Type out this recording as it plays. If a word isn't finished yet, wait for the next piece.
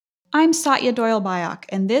I'm Satya Doyle-Bayak,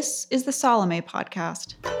 and this is the Salome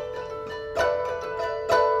Podcast.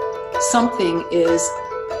 Something is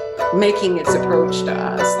making its approach to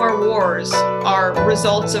us. Our wars are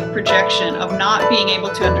results of projection, of not being able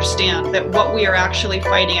to understand that what we are actually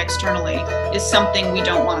fighting externally is something we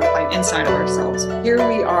don't want to fight inside of ourselves. Here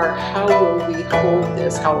we are. How will we hold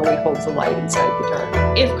this? How will we hold the light inside the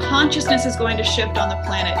dark? If consciousness is going to shift on the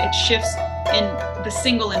planet, it shifts in the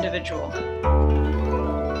single individual.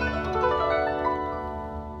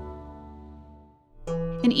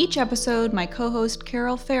 In each episode, my co-host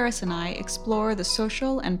Carol Ferris and I explore the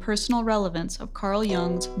social and personal relevance of Carl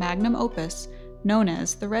Jung's magnum opus, known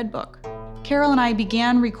as the Red Book. Carol and I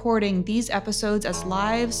began recording these episodes as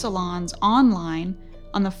live salons online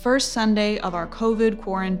on the first Sunday of our COVID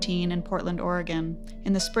quarantine in Portland, Oregon,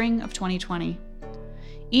 in the spring of 2020.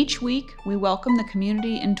 Each week, we welcome the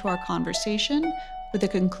community into our conversation with a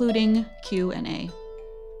concluding Q&A.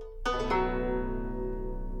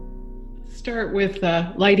 Start with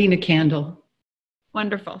lighting a candle.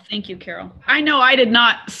 Wonderful. Thank you, Carol. I know I did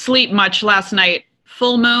not sleep much last night.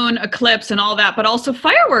 Full moon, eclipse, and all that, but also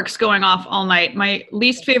fireworks going off all night. My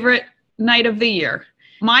least favorite night of the year.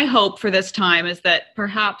 My hope for this time is that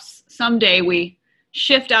perhaps someday we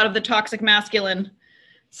shift out of the toxic masculine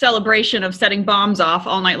celebration of setting bombs off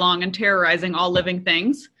all night long and terrorizing all living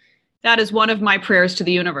things. That is one of my prayers to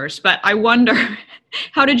the universe. But I wonder,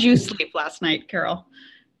 how did you sleep last night, Carol?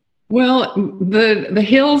 Well, the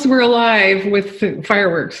hills were alive with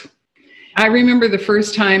fireworks. I remember the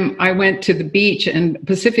first time I went to the beach, and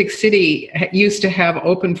Pacific City used to have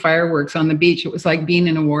open fireworks on the beach. It was like being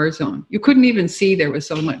in a war zone. You couldn't even see, there was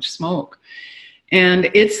so much smoke. And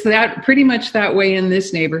it's that pretty much that way in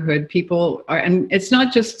this neighborhood. People are, and it's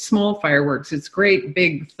not just small fireworks, it's great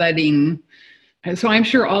big thudding. And so I'm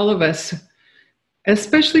sure all of us,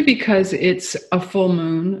 especially because it's a full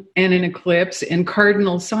moon and an eclipse and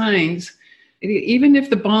cardinal signs, even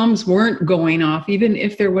if the bombs weren't going off, even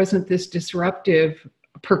if there wasn't this disruptive,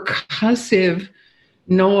 percussive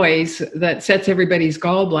noise that sets everybody's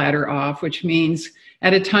gallbladder off, which means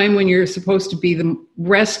at a time when you're supposed to be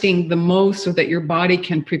resting the most so that your body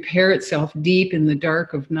can prepare itself deep in the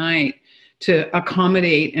dark of night to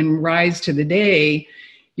accommodate and rise to the day,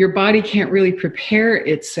 your body can't really prepare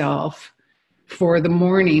itself for the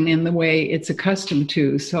morning in the way it's accustomed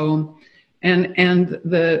to. So, and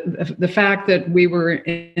the fact that we were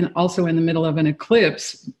also in the middle of an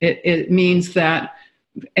eclipse, it means that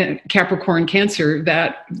Capricorn Cancer,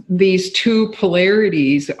 that these two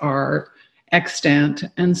polarities are extant,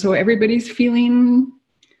 and so everybody's feeling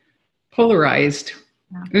polarized,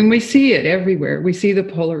 and we see it everywhere. We see the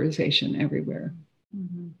polarization everywhere.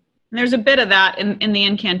 Mm-hmm. And there's a bit of that in the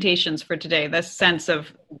incantations for today, this sense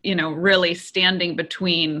of, really standing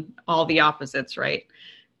between all the opposites, right?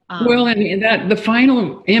 Well, and that the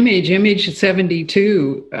final image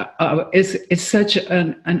 72, is such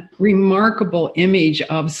a remarkable image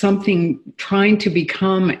of something trying to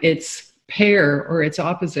become its pair or its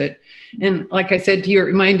opposite. And like I said to you, it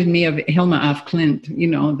reminded me of Hilma af Klint,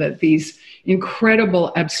 that these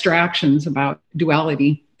incredible abstractions about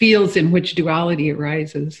duality, fields in which duality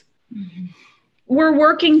arises. Mm-hmm. We're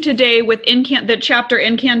working today with the chapter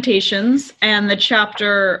Incantations and the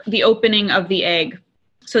chapter The Opening of the Egg.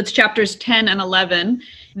 So it's chapters 10 and 11.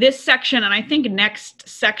 This section, and I think next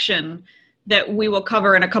section that we will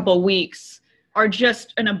cover in a couple of weeks, are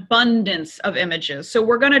just an abundance of images. So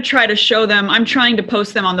we're going to try to show them. I'm trying to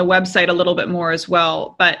post them on the website a little bit more as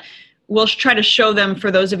well, but we'll try to show them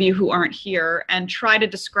for those of you who aren't here and try to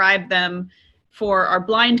describe them for our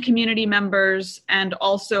blind community members, and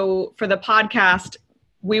also for the podcast.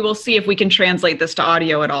 We will see if we can translate this to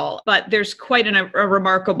audio at all, but there's quite a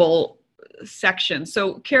remarkable section.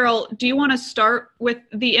 So Carol, do you want to start with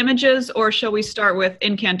the images, or shall we start with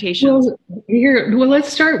incantations? Well,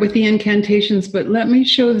 let's start with the incantations, but let me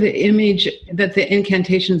show the image that the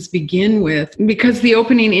incantations begin with, because the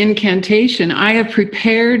opening incantation, I have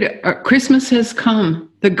prepared, Christmas has come,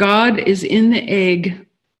 the God is in the egg.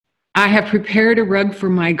 I have prepared a rug for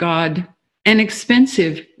my God, an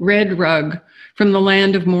expensive red rug from the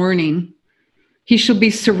land of mourning. He shall be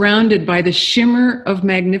surrounded by the shimmer of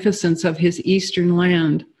magnificence of his eastern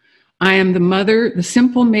land. I am the mother, the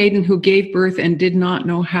simple maiden who gave birth and did not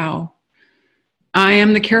know how. I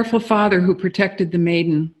am the careful father who protected the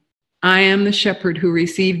maiden. I am the shepherd who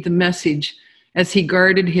received the message as he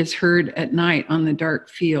guarded his herd at night on the dark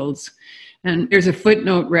fields. And there's a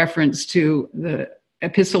footnote reference to the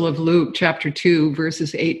Epistle of Luke, chapter 2,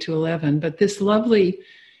 verses 8 to 11. But this lovely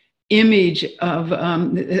image of,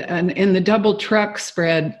 in the double truck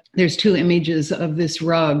spread, there's two images of this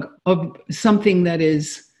rug, of something that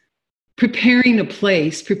is preparing a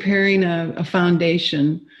place, preparing a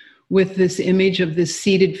foundation with this image of this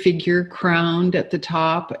seated figure crowned at the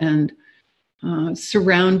top and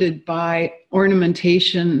surrounded by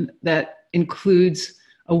ornamentation that includes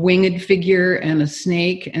a winged figure and a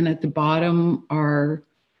snake, and at the bottom are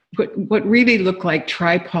what really look like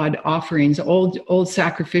tripod offerings, old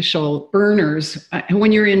sacrificial burners. And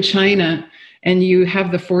when you're in China and you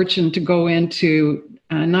have the fortune to go into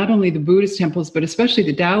not only the Buddhist temples, but especially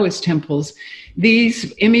the Taoist temples,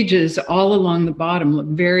 these images all along the bottom look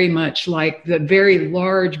very much like the very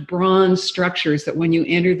large bronze structures that when you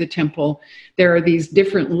enter the temple, there are these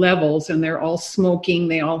different levels and they're all smoking,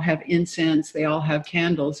 they all have incense, they all have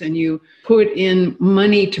candles, and you put in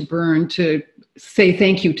money to burn to say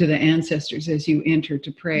thank you to the ancestors as you enter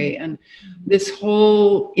to pray. And this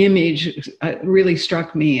whole image really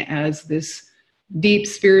struck me as this deep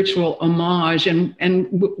spiritual homage. And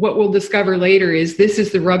what we'll discover later is this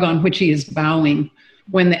is the rug on which he is bowing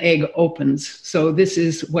when the egg opens. So this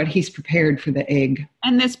is what he's prepared for the egg.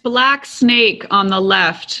 And this black snake on the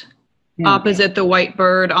left, opposite the white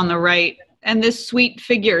bird on the right, and this sweet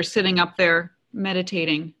figure sitting up there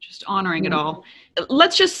meditating, just honoring it all.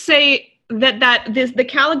 Let's just say that the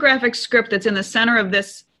calligraphic script that's in the center of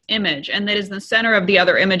this image and that is in the center of the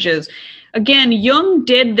other images. Again, Jung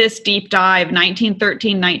did this deep dive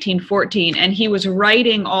 1913, 1914, and he was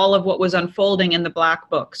writing all of what was unfolding in the black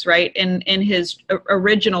books, right? In his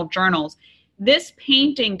original journals. This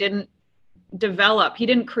painting didn't develop. He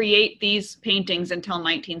didn't create these paintings until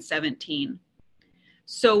 1917.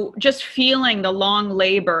 So just feeling the long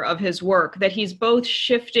labor of his work, that he's both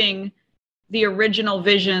shifting the original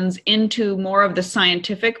visions into more of the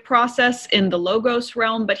scientific process in the Logos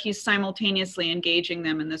realm, but he's simultaneously engaging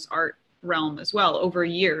them in this art realm as well over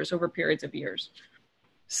periods of years.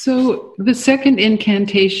 So the second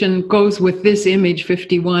incantation goes with this image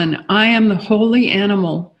 51. I am the holy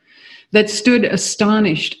animal that stood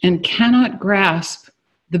astonished and cannot grasp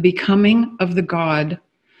the becoming of the God.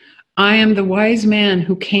 I am the wise man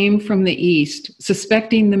who came from the east,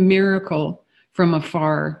 suspecting the miracle from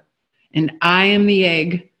afar. And I am the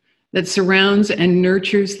egg that surrounds and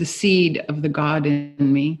nurtures the seed of the God in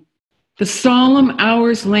me. The solemn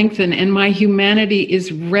hours lengthen, and my humanity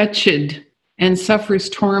is wretched and suffers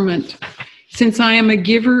torment, since I am a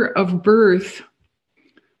giver of birth.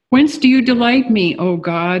 Whence do you delight me, O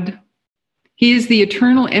God? He is the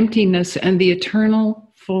eternal emptiness and the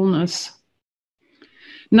eternal fullness.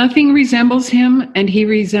 Nothing resembles him, and he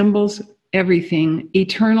resembles everything.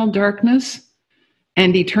 Eternal darkness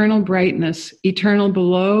and eternal brightness, eternal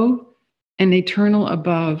below and eternal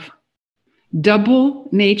above. Double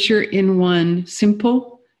nature in one,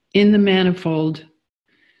 simple in the manifold.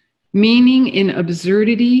 Meaning in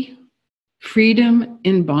absurdity, freedom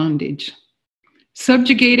in bondage.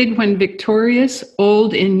 Subjugated when victorious,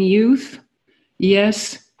 old in youth,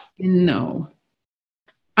 yes and no.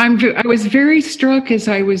 I was very struck as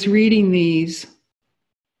I was reading these.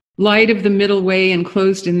 Light of the middle way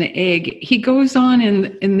enclosed in the egg. He goes on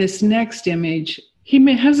in this next image. He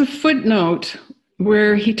has a footnote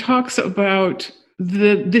where he talks about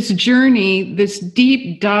this journey, this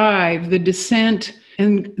deep dive, the descent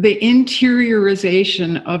and the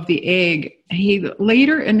interiorization of the egg. He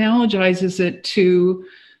later analogizes it to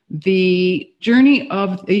the journey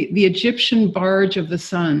of the Egyptian barge of the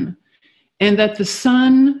sun, and that the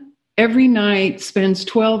sun every night spends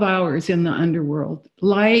 12 hours in the underworld.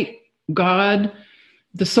 Light, God,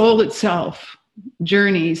 the soul itself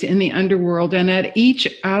journeys in the underworld, and at each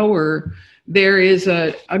hour there is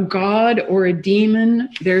a god or a demon,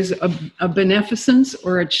 there's a beneficence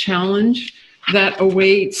or a challenge that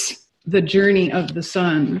awaits the journey of the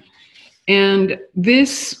sun. And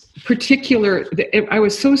this particular, I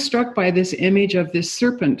was so struck by this image of this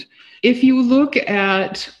serpent. If you look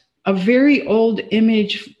at a very old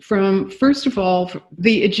image from, first of all,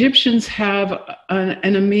 the Egyptians have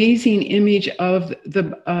an amazing image of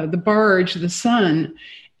the barge, the sun.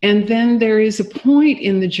 And then there is a point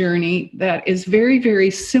in the journey that is very, very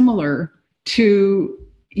similar to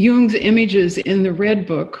Jung's images in the Red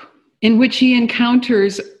Book, in which he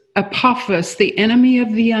encounters Apophis, the enemy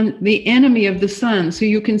of the sun. So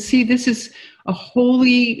you can see this is a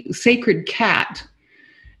holy, sacred cat.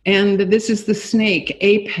 And this is the snake,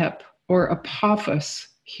 Apep, or Apophis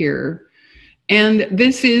here. And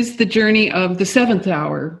this is the journey of the seventh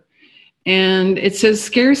hour. And it says,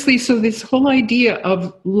 scarcely, so this whole idea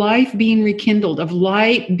of life being rekindled, of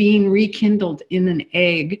light being rekindled in an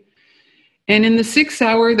egg. And in the sixth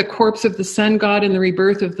hour, the corpse of the sun god and the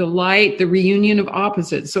rebirth of the light, the reunion of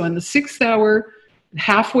opposites. So in the sixth hour,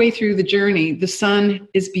 halfway through the journey, the sun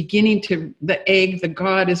is the egg, the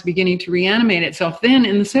god, is beginning to reanimate itself. Then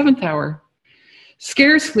in the 7th hour,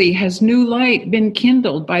 scarcely has new light been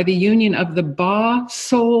kindled by the union of the Ba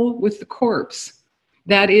soul with the corpse,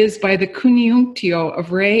 that is, by the conjunctio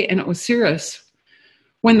of Re and Osiris,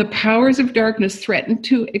 when the powers of darkness threaten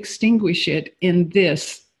to extinguish it in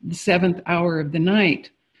this, the 7th hour of the night.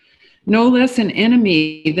 No less an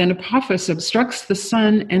enemy than Apophis obstructs the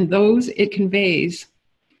sun and those it conveys.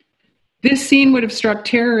 This scene would have struck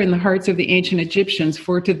terror in the hearts of the ancient Egyptians,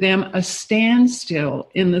 for to them a standstill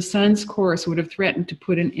in the sun's course would have threatened to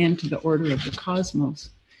put an end to the order of the cosmos.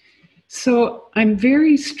 So I'm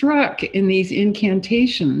very struck in these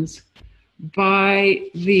incantations by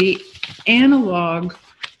the analog,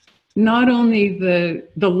 not only the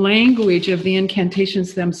language of the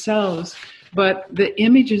incantations themselves, but the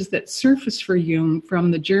images that surface for Jung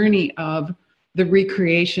from the journey of the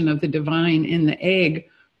recreation of the divine in the egg,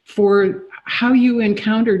 for how you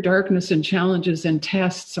encounter darkness and challenges and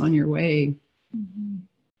tests on your way. Mm-hmm.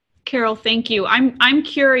 Carol, thank you. I'm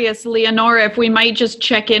curious, Leonora, if we might just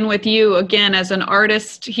check in with you again as an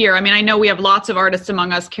artist here. I mean, I know we have lots of artists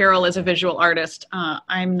among us. Carol is a visual artist.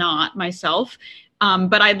 I'm not myself.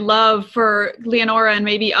 But I'd love for Leonora and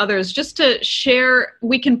maybe others just to share.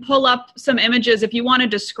 We can pull up some images if you want to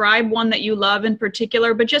describe one that you love in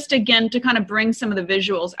particular, but just again to kind of bring some of the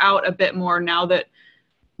visuals out a bit more now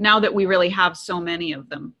that we really have so many of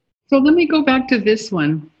them. So let me go back to this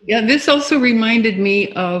one. Yeah, this also reminded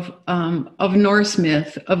me of Norse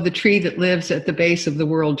myth, of the tree that lives at the base of the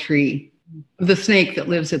world tree, the snake that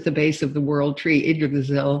lives at the base of the world tree,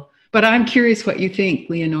 Yggdrasil. But I'm curious what you think,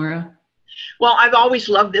 Leonora. Well, I've always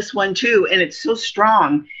loved this one too, and it's so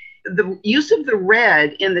strong. The use of the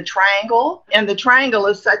red in the triangle, and the triangle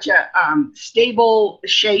is such a stable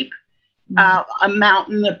shape, a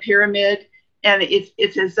mountain, a pyramid, and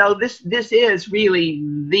it's as though this is really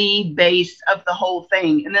the base of the whole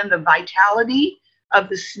thing. And then the vitality of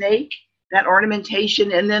the snake, that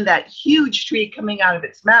ornamentation, and then that huge tree coming out of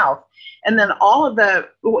its mouth. And then all of the,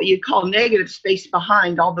 what you call negative space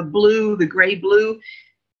behind, all the blue, the gray blue,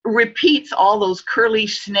 repeats all those curly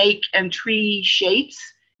snake and tree shapes,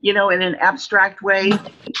 in an abstract way.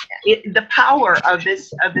 The power of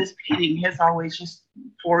this painting has always just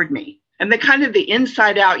floored me. And the kind of the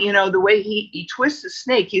inside out, the way he twists the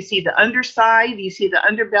snake, you see the underside, you see the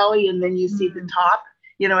underbelly, and then you see the top,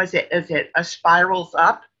 as it spirals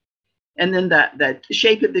up. And then the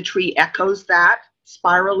shape of the tree echoes that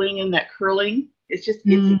spiraling and that curling. It's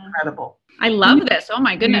incredible. I love this. Oh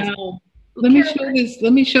my goodness. Yeah. Let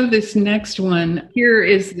me show this next one. Here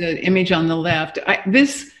is the image on the left.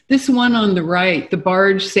 This one on the right, the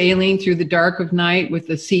barge sailing through the dark of night with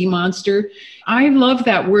the sea monster. I love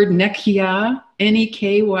that word Nekya,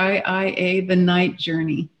 Nekya, the night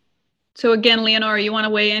journey. So again, Leonora, you want to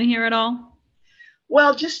weigh in here at all?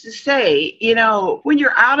 Well, just to say, when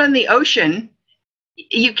you're out in the ocean,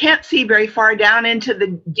 you can't see very far down into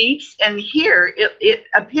the deeps. And here it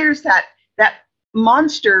appears that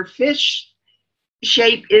monster fish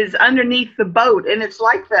shape is underneath the boat, and it's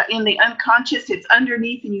like that in the unconscious, it's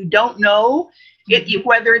underneath and you don't know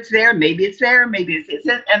whether it's there. Maybe it's there, maybe it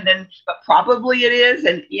isn't, but probably it is.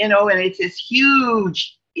 And and it's this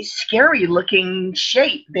huge scary looking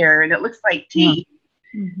shape there, and it looks like teeth.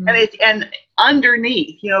 Mm-hmm. And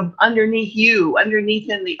underneath underneath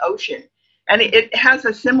in the ocean, and it has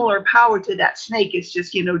a similar power to that snake. It's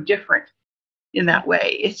just different in that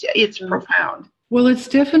way. It's profound. Well, it's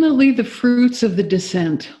definitely the fruits of the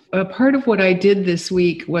descent. Part of what I did this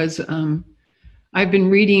week was I've been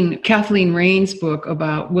reading Kathleen Rain's book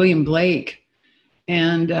about William Blake.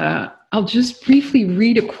 And I'll just briefly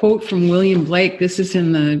read a quote from William Blake. This is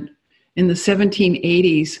in the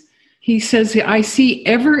 1780s. He says, "I see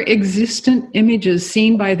ever-existent images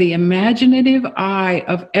seen by the imaginative eye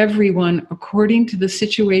of everyone according to the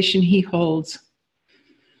situation he holds.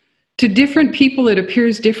 To different people, it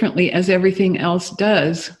appears differently, as everything else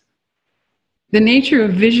does. The nature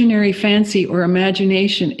of visionary fancy or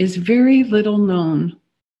imagination is very little known.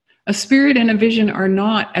 A spirit and a vision are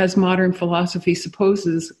not, as modern philosophy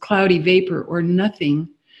supposes, cloudy vapor or nothing.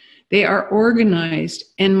 They are organized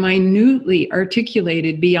and minutely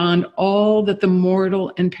articulated beyond all that the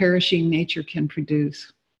mortal and perishing nature can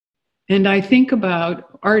produce." And I think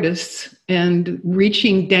about artists and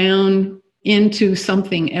reaching down into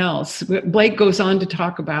something else. Blake goes on to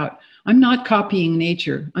talk about, I'm not copying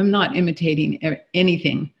nature. I'm not imitating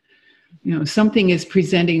anything. Something is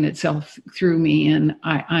presenting itself through me, and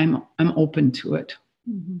I'm open to it.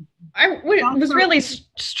 I was really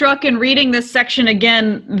struck in reading this section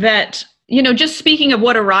again that just speaking of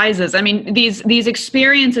what arises, I mean, these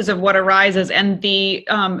experiences of what arises and the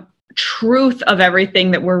truth of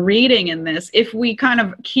everything that we're reading in this, if we kind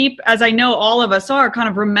of keep, as I know all of us are, kind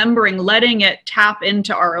of remembering, letting it tap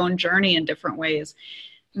into our own journey in different ways,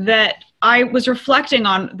 that I was reflecting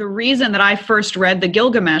on the reason that I first read the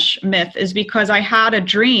Gilgamesh myth is because I had a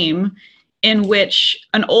dream in which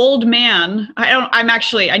an old man,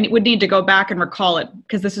 I would need to go back and recall it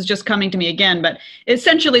because this is just coming to me again, but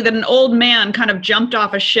essentially that an old man kind of jumped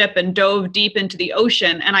off a ship and dove deep into the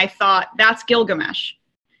ocean. And I thought, that's Gilgamesh.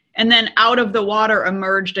 And then out of the water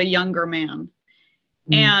emerged a younger man.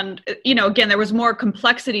 And, again, there was more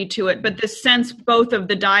complexity to it, but this sense both of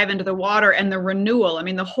the dive into the water and the renewal. I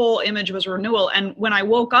mean, the whole image was renewal. And when I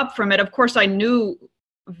woke up from it, of course, I knew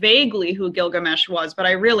vaguely who Gilgamesh was, but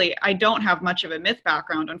I don't have much of a myth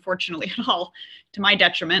background, unfortunately, at all, to my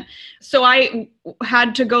detriment. So I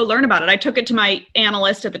had to go learn about it. I took it to my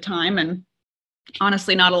analyst at the time, and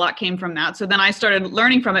honestly, not a lot came from that. So then I started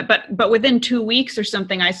learning from it. But within 2 weeks or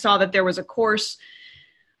something, I saw that there was a course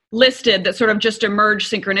listed that sort of just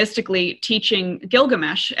emerged synchronistically teaching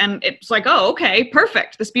Gilgamesh. And it's like, oh, okay,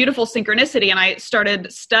 perfect. This beautiful synchronicity. And I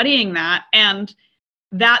started studying that. And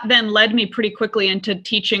that then led me pretty quickly into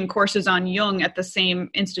teaching courses on Jung at the same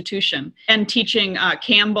institution and teaching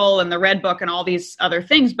Campbell and the Red Book and all these other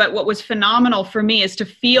things. But what was phenomenal for me is to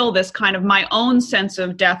feel this kind of my own sense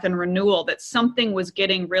of death and renewal, that something was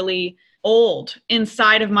getting really old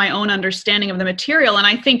inside of my own understanding of the material. And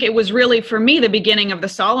I think it was really, for me, the beginning of the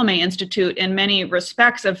Salome Institute in many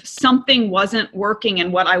respects, of something wasn't working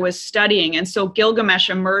in what I was studying. And so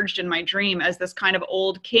Gilgamesh emerged in my dream as this kind of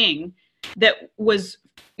old king that was,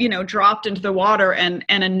 dropped into the water, and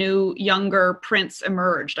a new, younger prince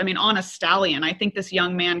emerged. I mean, on a stallion. I think this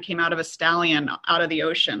young man came out of a stallion out of the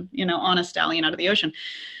ocean, on a stallion out of the ocean.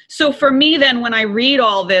 So for me then, when I read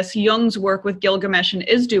all this, Jung's work with Gilgamesh and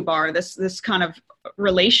Izdubar, this kind of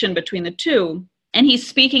relation between the two, and he's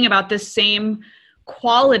speaking about this same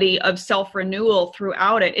quality of self-renewal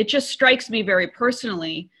throughout it, it just strikes me very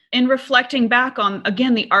personally in reflecting back on,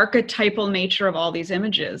 again, the archetypal nature of all these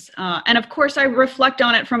images. And of course, I reflect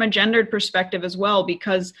on it from a gendered perspective as well,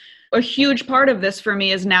 because a huge part of this for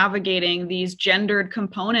me is navigating these gendered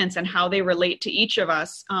components and how they relate to each of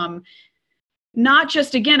us. Not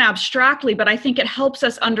just, again, abstractly, but I think it helps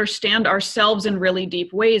us understand ourselves in really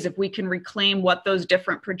deep ways if we can reclaim what those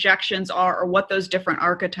different projections are or what those different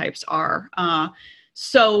archetypes are.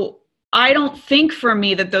 So I don't think for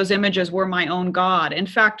me that those images were my own God. In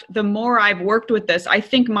fact, the more I've worked with this, I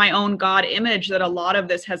think my own God image that a lot of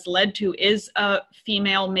this has led to is a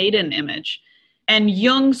female maiden image. And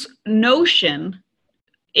Jung's notion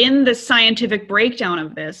in the scientific breakdown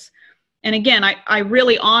of this, and again, I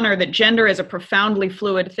really honor that gender is a profoundly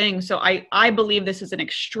fluid thing. So I believe this is an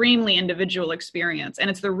extremely individual experience. And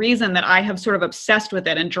it's the reason that I have sort of obsessed with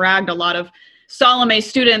it and dragged a lot of Salome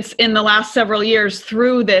students in the last several years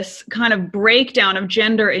through this kind of breakdown of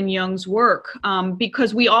gender in Jung's work,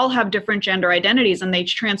 because we all have different gender identities and they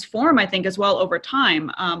transform, I think, as well over time.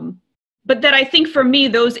 But that I think for me,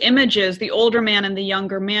 those images, the older man and the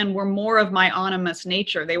younger man, were more of my animus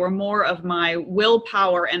nature. They were more of my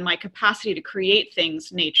willpower and my capacity to create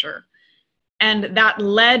things nature. And that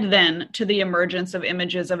led then to the emergence of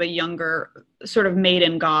images of a younger sort of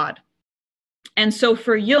maiden god. And so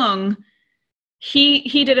for Jung,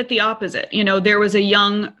 he did it the opposite. There was a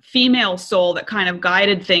young female soul that kind of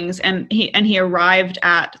guided things, and he arrived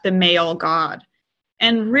at the male god.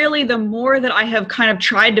 And really, the more that I have kind of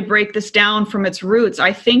tried to break this down from its roots,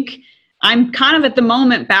 I think I'm kind of at the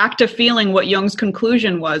moment back to feeling what Jung's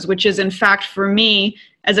conclusion was, which is, in fact, for me,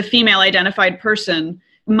 as a female identified person,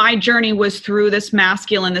 my journey was through this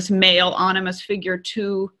masculine, this male animus figure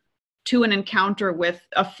to an encounter with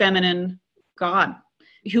a feminine god,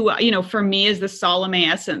 who, for me is the Salome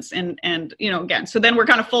essence. And again, so then we're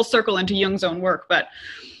kind of full circle into Jung's own work. But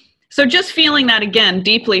so just feeling that again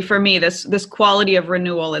deeply for me, this quality of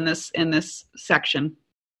renewal in this section.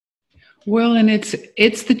 Well, and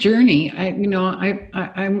it's the journey.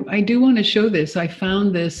 I do want to show this. I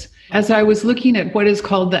found this as I was looking at what is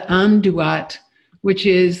called the Anduat, which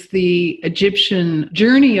is the Egyptian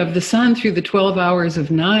journey of the sun through the 12 hours of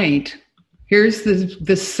night. Here's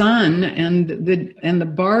the sun and the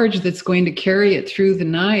barge that's going to carry it through the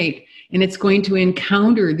night, and it's going to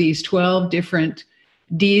encounter these 12 different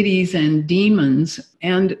deities and demons.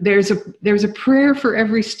 And there's a prayer for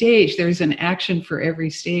every stage. There's an action for every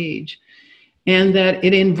stage, and that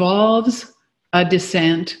it involves a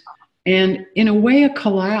descent and, in a way, a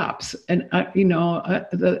collapse, and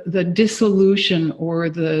the dissolution or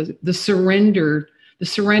the surrender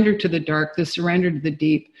to the dark, the surrender to the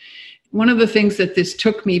deep. one of the things that this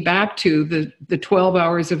took me back to, the 12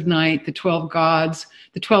 hours of night, the 12 gods,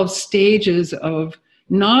 the 12 stages of,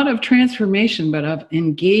 not of transformation, but of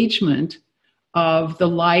engagement of the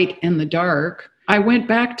light and the dark. I went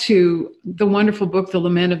back to the wonderful book, The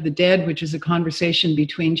Lament of the Dead, which is a conversation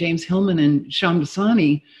between James Hillman and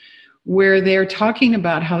Shamdasani, where they're talking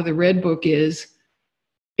about how the Red Book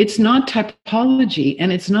it's not typology,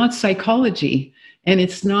 and it's not psychology, and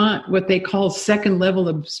it's not what they call second level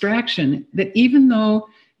abstraction, that even though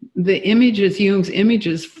the images, Jung's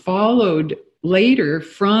images, followed later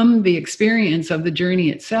from the experience of the journey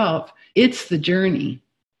itself, it's the journey.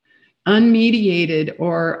 Unmediated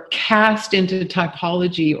or cast into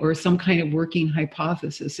typology or some kind of working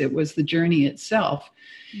hypothesis. It was the journey itself.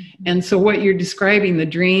 Mm-hmm. And so what you're describing, the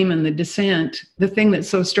dream and the descent, the thing that's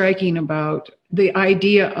so striking about the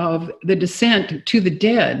idea of the descent to the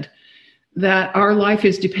dead, that our life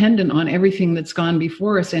is dependent on everything that's gone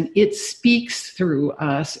before us, and it speaks through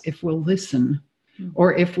us if we'll listen, mm-hmm.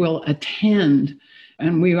 or if we'll attend.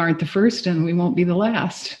 And we aren't the first and we won't be the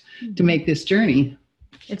last, mm-hmm. to make this journey.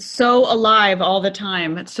 It's so alive all the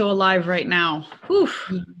time. It's so alive right now. Whew.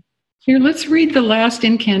 Here, let's read the last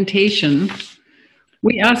incantation.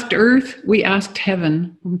 We asked earth, we asked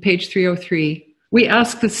heaven, on page 303. We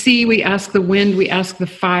asked the sea, we asked the wind, we asked the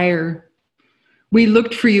fire. We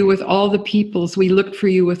looked for you with all the peoples. We looked for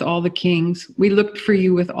you with all the kings. We looked for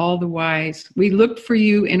you with all the wise. We looked for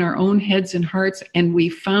you in our own heads and hearts, and we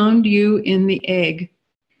found you in the egg.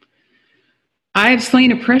 I have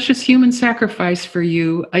slain a precious human sacrifice for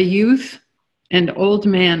you, a youth and old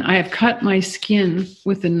man. I have cut my skin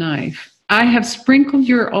with a knife. I have sprinkled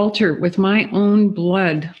your altar with my own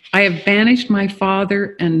blood. I have banished my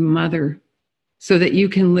father and mother so that you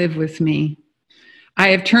can live with me. I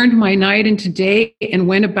have turned my night into day and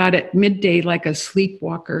went about at midday like a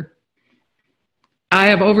sleepwalker. I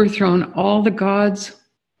have overthrown all the gods,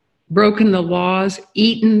 broken the laws,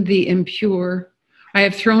 eaten the impure. I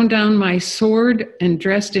have thrown down my sword and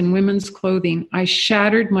dressed in women's clothing. I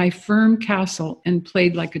shattered my firm castle and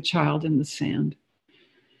played like a child in the sand.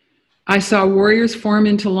 I saw warriors form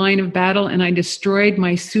into line of battle, and I destroyed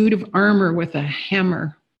my suit of armor with a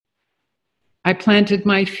hammer. I planted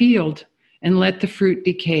my field and let the fruit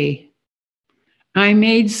decay. I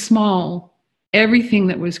made small everything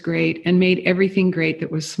that was great and made everything great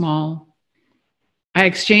that was small. I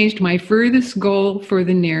exchanged my furthest goal for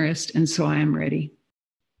the nearest, and so I am ready.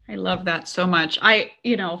 I love that so much. I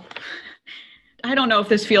don't know if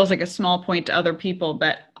this feels like a small point to other people,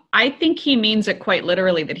 but I think he means it quite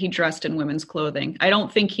literally, that he dressed in women's clothing. I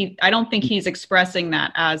don't think he's expressing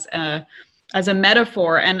that as a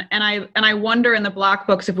metaphor. And I wonder in the Black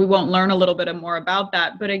Books if we won't learn a little bit more about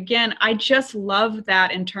that. But again, I just love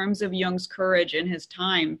that in terms of Jung's courage in his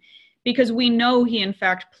time, because we know he in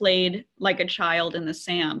fact played like a child in the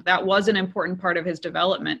sand. That was an important part of his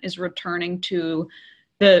development, is returning to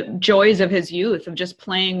the joys of his youth, of just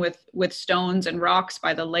playing with stones and rocks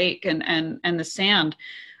by the lake and the sand.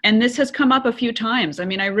 And this has come up a few times. I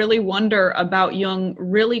mean, I really wonder about Jung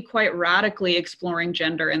really quite radically exploring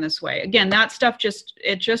gender in this way. Again, that stuff just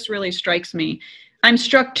really strikes me. I'm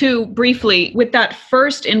struck too, briefly, with that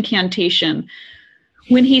first incantation,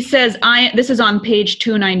 when he says, this is on page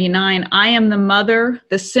 299, I am the mother,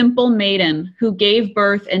 the simple maiden who gave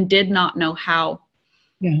birth and did not know how.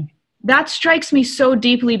 Yeah. That strikes me so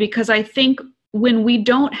deeply, because I think when we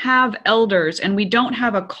don't have elders and we don't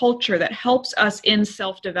have a culture that helps us in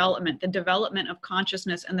self-development, the development of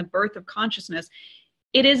consciousness and the birth of consciousness,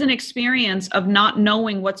 it is an experience of not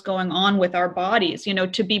knowing what's going on with our bodies,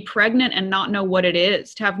 to be pregnant and not know what it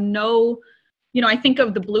is, to have no, I think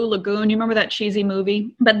of The Blue Lagoon. You remember that cheesy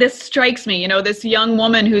movie? But this strikes me, this young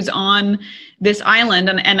woman who's on this island.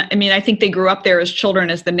 And I mean, I think they grew up there as children,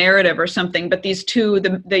 as the narrative or something. But these two,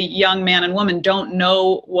 the young man and woman, don't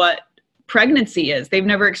know what pregnancy is. They've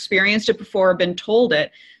never experienced it before or been told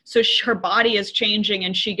it. So her body is changing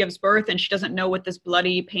and she gives birth and she doesn't know what this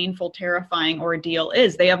bloody, painful, terrifying ordeal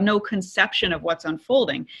is. They have no conception of what's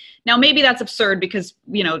unfolding. Now, maybe that's absurd because,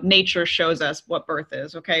 nature shows us what birth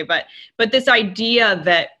is. Okay. But this idea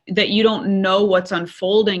that you don't know what's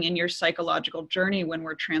unfolding in your psychological journey when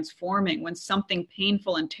we're transforming, when something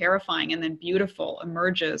painful and terrifying and then beautiful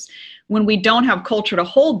emerges, when we don't have culture to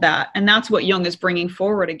hold that. And that's what Jung is bringing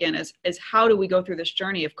forward again, is how do we go through this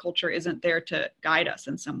journey if culture isn't there to guide us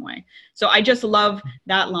in some way? So I just love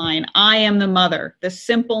that line. I am the mother, the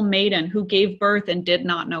simple maiden who gave birth and did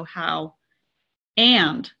not know how.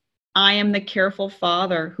 And I am the careful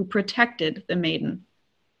father who protected the maiden.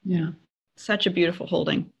 Yeah. Such a beautiful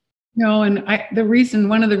holding. No, and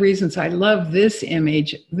one of the reasons I love this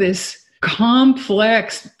image, this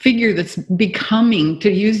complex figure that's becoming,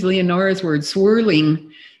 to use Leonora's word,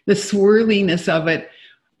 swirling, the swirliness of it.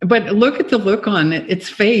 But look at the look on its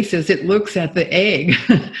face as it looks at the egg.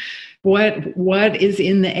 What is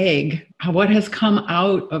in the egg? What has come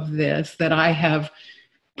out of this that I have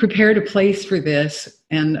prepared a place for this?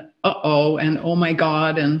 And and oh my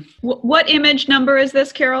God. And what image number is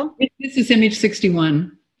this, Carol? This is image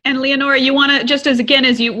 61. And Leonora, you want to, just as again,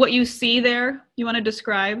 as you, what you see there, you want to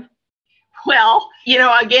describe? Well,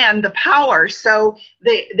 again, the power. So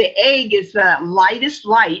the egg is the lightest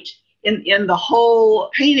light in the whole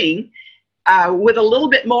painting, with a little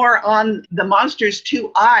bit more on the monster's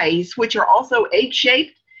two eyes, which are also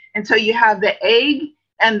egg-shaped. And so you have the egg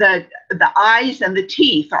and the eyes and the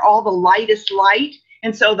teeth are all the lightest light.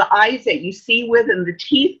 And so the eyes that you see with and the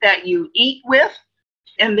teeth that you eat with,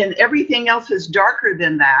 and then everything else is darker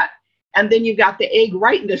than that. And then you've got the egg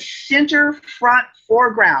right in the center front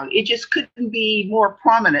foreground. It just couldn't be more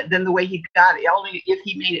prominent than the way he got it, only if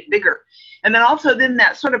he made it bigger. And then also then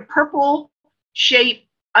that sort of purple shape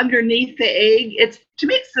underneath the egg, to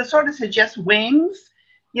me it sort of suggests wings.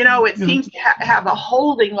 It seems to have a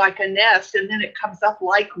holding like a nest, and then it comes up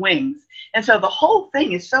like wings. And so the whole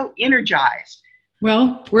thing is so energized.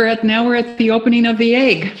 Well, we're at the opening of the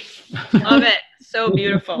egg. Love it. So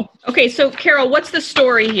beautiful. Okay, so Carol, what's the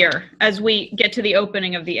story here as we get to the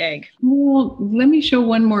opening of the egg? Well, let me show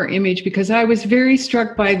one more image, because I was very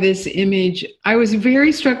struck by this image. That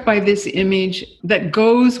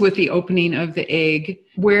goes with the opening of the egg,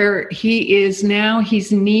 where he's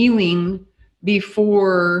kneeling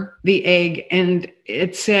before the egg. And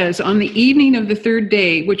it says, on the evening of the third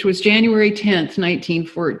day, which was January 10th,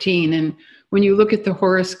 1914, and when you look at the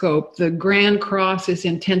horoscope, the Grand Cross is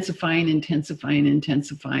intensifying.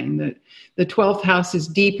 The 12th house is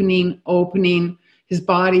deepening, opening. His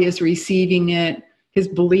body is receiving it. His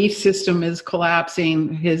belief system is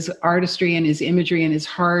collapsing. His artistry and his imagery and his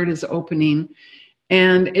heart is opening.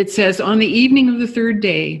 And it says, on the evening of the third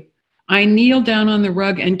day, I kneel down on the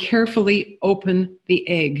rug and carefully open the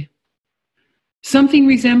egg. Something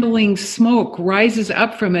resembling smoke rises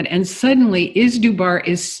up from it, and suddenly Izdubar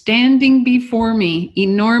is standing before me,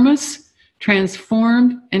 enormous,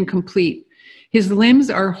 transformed, and complete. His limbs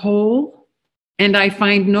are whole, and I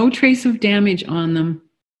find no trace of damage on them.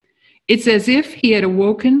 It's as if he had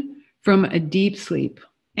awoken from a deep sleep.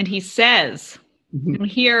 And he says, and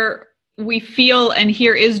here we feel and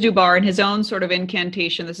hear Izdubar in his own sort of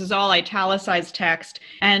incantation. This is all italicized text.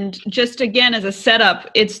 And just again, as a setup,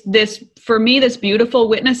 it's this, for me, this beautiful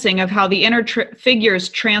witnessing of how the inner figures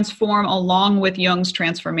transform along with Jung's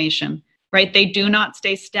transformation, right? They do not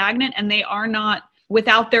stay stagnant, and they are not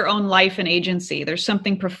without their own life and agency. There's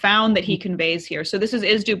something profound that he conveys here. So this is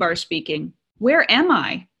Izdubar speaking. Where am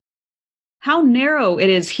I? How narrow it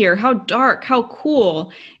is here. How dark, how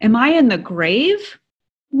cool. Am I in the grave?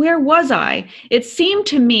 Where was I? It seemed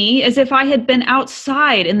to me as if I had been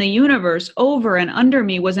outside in the universe. Over and under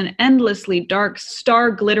me was an endlessly dark,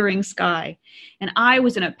 star-glittering sky, and I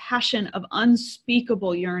was in a passion of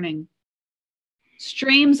unspeakable yearning.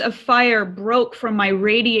 Streams of fire broke from my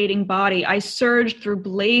radiating body. I surged through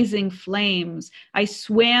blazing flames. I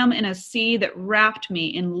swam in a sea that wrapped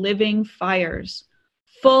me in living fires.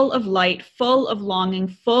 Full of light, full of longing,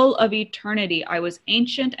 full of eternity, I was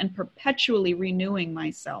ancient and perpetually renewing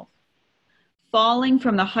myself. Falling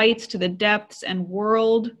from the heights to the depths and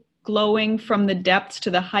world glowing from the depths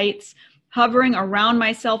to the heights, hovering around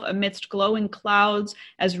myself amidst glowing clouds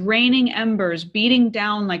as raining embers beating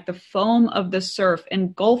down like the foam of the surf,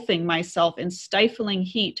 engulfing myself in stifling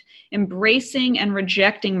heat, embracing and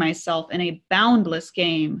rejecting myself in a boundless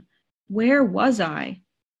game. Where was I?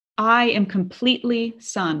 I am completely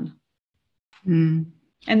sun. And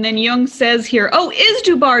then Jung says here, oh,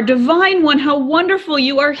 Izdubar, divine one, how wonderful,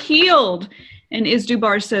 you are healed. And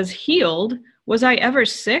Izdubar says, healed? Was I ever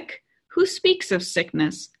sick? Who speaks of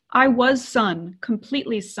sickness? I was sun,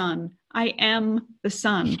 completely sun. I am the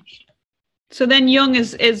sun. So then Jung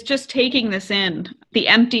is just taking this in. The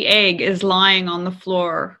empty egg is lying on the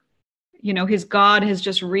floor. You know, his God has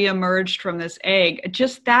just reemerged from this egg.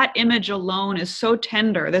 Just that image alone is so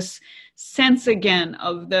tender. This sense again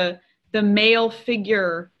of the male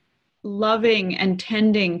figure loving and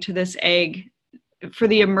tending to this egg for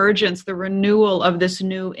the emergence, the renewal of this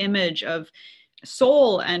new image of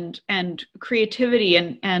soul and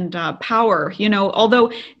creativity and power. You know,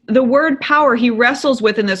 although the word power he wrestles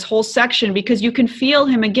with in this whole section, because you can feel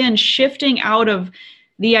him again shifting out of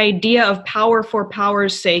the idea of power for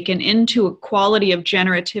power's sake and into a quality of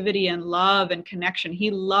generativity and love and connection.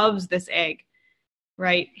 He loves this egg,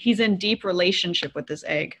 right? He's in deep relationship with this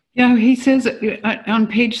egg. Yeah, he says on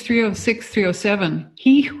page 306, 307,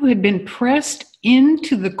 he who had been pressed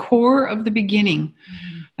into the core of the beginning,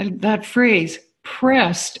 that phrase,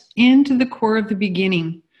 pressed into the core of the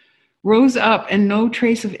beginning, rose up and no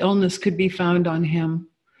trace of illness could be found on him.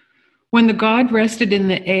 When the God rested in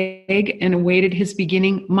the egg and awaited his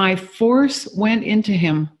beginning, my force went into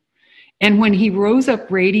him. And when he rose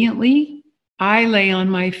up radiantly, I lay on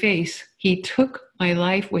my face. He took my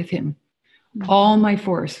life with him. All my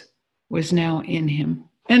force was now in him.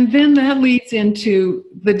 And then that leads into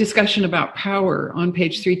the discussion about power on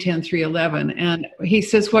page 310, 311. And he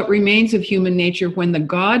says, what remains of human nature when the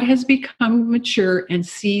God has become mature and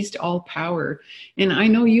seized all power. And I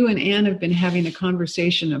know you and Anne have been having a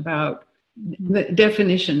conversation about the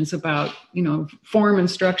definitions about, form and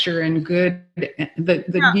structure and good,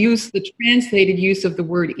 the translated use of the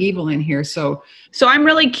word evil in here. So I'm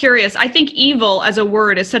really curious. I think evil as a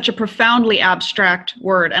word is such a profoundly abstract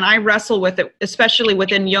word, and I wrestle with it, especially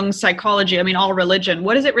within Jung's psychology. I mean, all religion.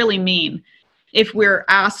 What does it really mean if we're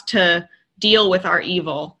asked to deal with our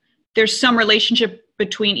evil? There's some relationship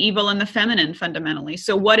between evil and the feminine fundamentally.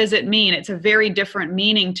 So what does it mean? It's a very different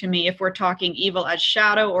meaning to me if we're talking evil as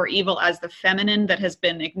shadow or evil as the feminine that has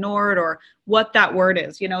been ignored, or what that word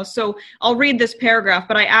is, So I'll read this paragraph,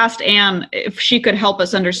 but I asked Anne if she could help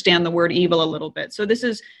us understand the word evil a little bit. So this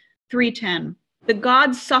is 310. The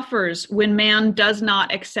God suffers when man does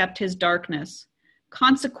not accept his darkness.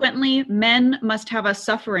 Consequently, men must have a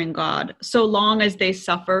suffering God so long as they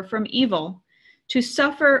suffer from evil. To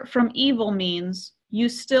suffer from evil means you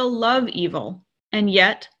still love evil, and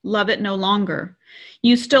yet love it no longer.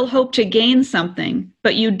 You still hope to gain something,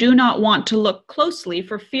 but you do not want to look closely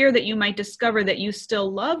for fear that you might discover that you still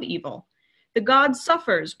love evil. The God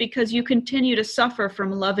suffers because you continue to suffer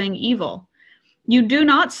from loving evil. You do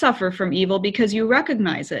not suffer from evil because you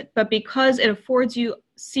recognize it, but because it affords you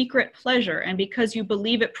secret pleasure and because you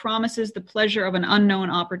believe it promises the pleasure of an unknown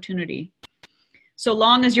opportunity. So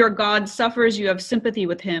long as your God suffers, you have sympathy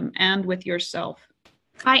with him and with yourself.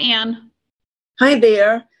 Hi, Anne. Hi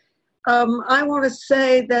there. I want to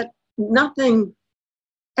say that nothing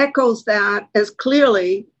echoes that as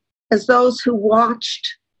clearly as those who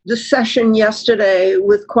watched the session yesterday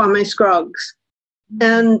with Kwame Scruggs.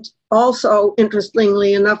 And also,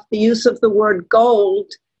 interestingly enough, the use of the word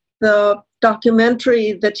gold, the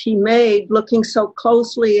documentary that he made looking so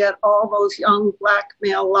closely at all those young Black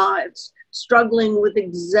male lives, struggling with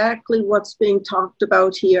exactly what's being talked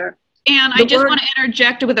about here. And I just want to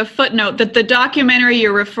interject with a footnote that the documentary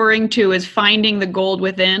you're referring to is Finding the Gold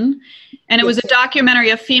Within. And it was a documentary,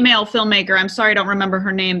 a female filmmaker, I'm sorry I don't remember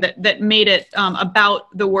her name, that made it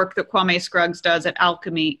about the work that Kwame Scruggs does at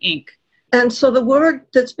Alchemy, Inc. And so the word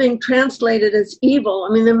that's being translated as evil,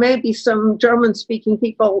 I mean, there may be some German-speaking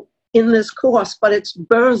people in this course, but it's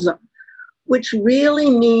böse, which really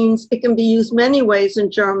means, it can be used many ways in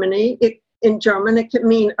Germany. In German, it can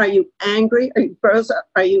mean, are you angry? Are you böse?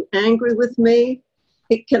 Are you angry with me?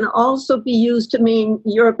 It can also be used to mean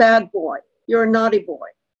you're a bad boy, you're a naughty boy.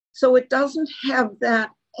 So it doesn't have that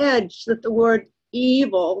edge that the word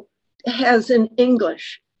evil has in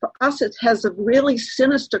English. For us, it has a really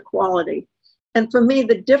sinister quality. And for me,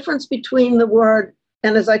 the difference between the word,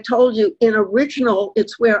 and as I told you, in original,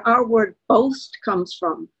 it's where our word boast comes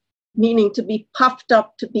from, meaning to be puffed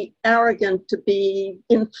up, to be arrogant, to be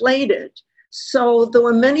inflated. So there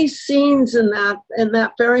were many scenes in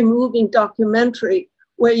that very moving documentary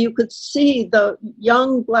where you could see the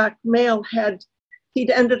young Black male he'd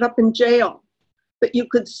ended up in jail, but you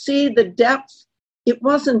could see the depth. It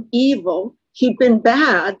wasn't evil. He'd been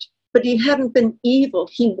bad, but he hadn't been evil.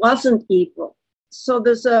 He wasn't evil. So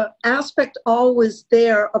there's an aspect always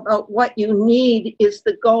there about what you need is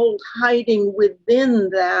the gold hiding within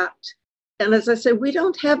that. And as I say, we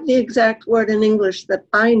don't have the exact word in English that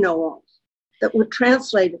I know of that would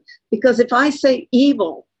translate it. Because if I say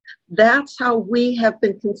evil, that's how we have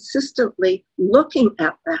been consistently looking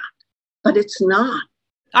at that. But it's not.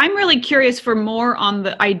 I'm really curious for more on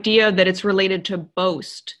the idea that it's related to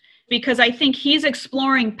boast, because I think he's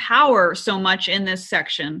exploring power so much in this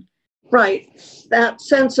section. Right. That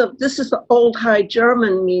sense of, this is the old High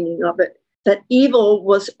German meaning of it, that evil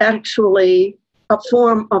was actually a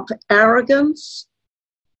form of arrogance.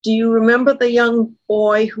 Do you remember the young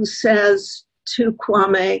boy who says to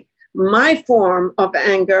Kwame, my form of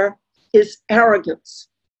anger is arrogance?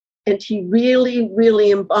 And he really,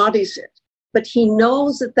 really embodies it. But he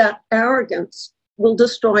knows that arrogance will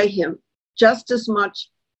destroy him just as much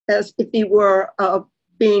as if he were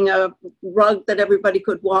being a rug that everybody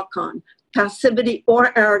could walk on. Passivity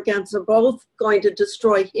or arrogance are both going to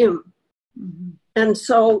destroy him. And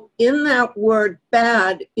so in that word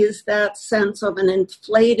bad is that sense of an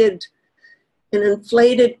inflated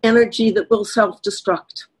energy that will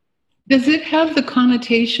self-destruct. Does it have the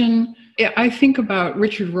connotation? I think about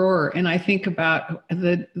Richard Rohr, and I think about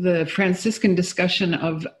the Franciscan discussion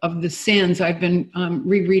of the sins. I've been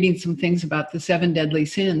rereading some things about the 7 deadly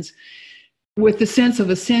sins, with the sense of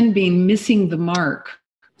a sin being missing the mark.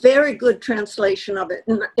 Very good translation of it.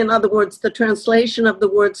 In other words, the translation of the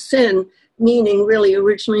word sin, meaning really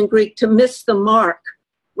originally in Greek, to miss the mark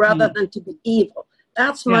rather than to be evil.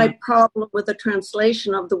 That's my problem with the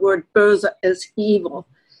translation of the word böse as evil,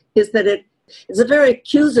 is that it is a very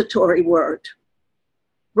accusatory word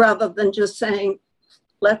rather than just saying,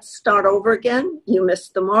 let's start over again. You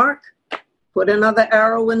missed the mark. Put another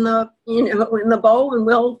arrow in the bow, and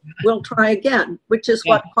we'll try again, which is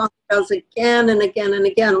what Kwame does again and again and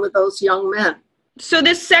again with those young men. So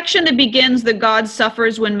this section that begins that God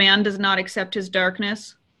suffers when man does not accept his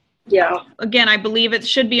darkness. Yeah. Again, I believe it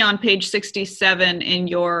should be on page 67 in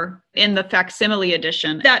the facsimile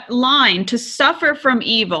edition. That line, to suffer from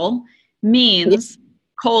evil, means,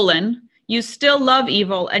 you still love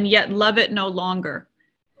evil and yet love it no longer.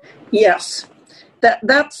 Yes.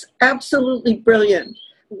 That's absolutely brilliant.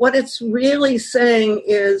 What it's really saying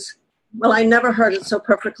is, well, I never heard it so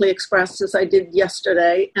perfectly expressed as I did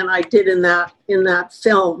yesterday, and I did in that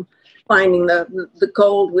film, Finding the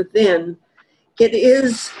Gold Within. It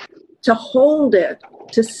is to hold it,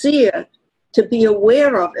 to see it, to be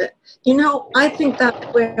aware of it. I think that's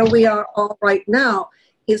where we are all right now,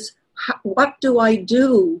 is what do I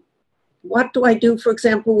do? What do I do, for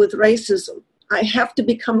example, with racism? I have to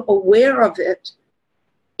become aware of it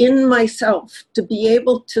in myself to be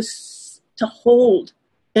able to hold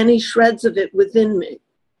any shreds of it within me,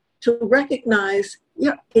 to recognize,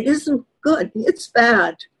 it isn't good, it's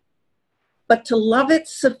bad, but to love it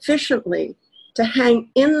sufficiently to hang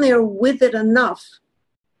in there with it enough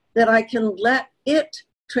that I can let it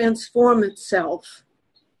transform itself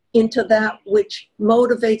into that which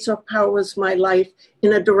motivates or powers my life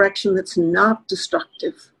in a direction that's not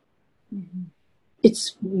destructive. Mm-hmm.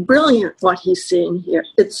 It's brilliant what he's seeing here.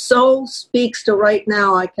 It so speaks to right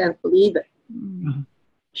now, I can't believe it. Mm-hmm.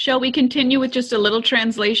 Shall we continue with just a little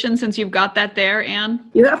translation since you've got that there, Anne?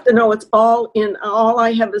 You have to know it's all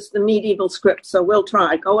I have is the medieval script, so we'll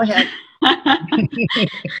try. Go ahead.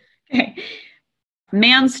 Okay.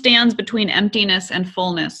 Man stands between emptiness and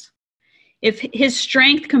fullness. If his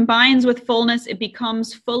strength combines with fullness, it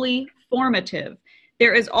becomes fully formative.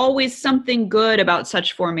 There is always something good about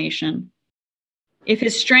such formation. If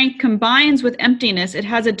his strength combines with emptiness, it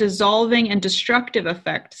has a dissolving and destructive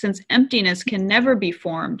effect, since emptiness can never be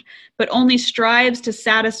formed, but only strives to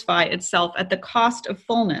satisfy itself at the cost of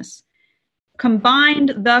fullness.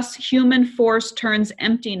 Combined, thus, human force turns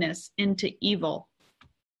emptiness into evil.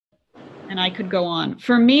 And I could go on.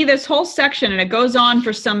 For me, this whole section, and it goes on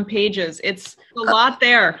for some pages, it's a lot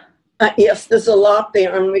there. Yes, there's a lot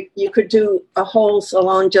there, and you could do a whole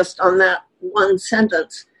salon just on that one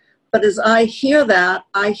sentence. But as I hear that,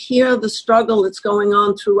 I hear the struggle that's going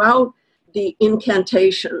on throughout the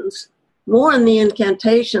incantations, more in the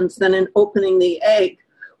incantations than in opening the egg,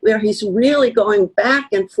 where he's really going back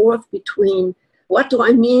and forth between what do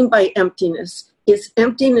I mean by emptiness? Is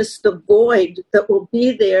emptiness the void that will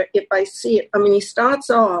be there if I see it? I mean, he starts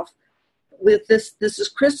off with this is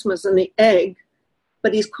Christmas and the egg,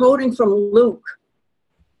 but he's quoting from Luke,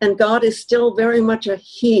 and God is still very much a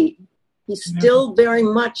he. He's still very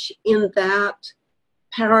much in that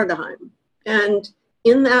paradigm. And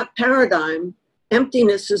in that paradigm,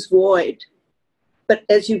 emptiness is void. But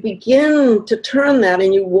as you begin to turn that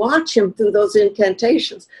and you watch him through those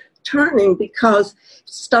incantations, turning, because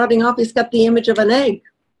starting off, he's got the image of an egg.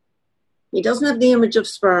 He doesn't have the image of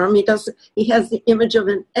sperm. He has the image of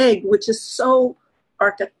an egg, which is so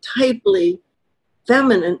archetypally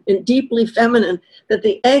feminine and deeply feminine that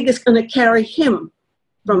the egg is going to carry him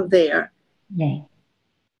from there. Yeah.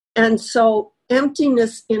 And so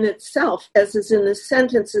emptiness in itself, as is in this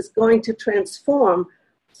sentence, is going to transform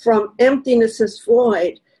from emptiness as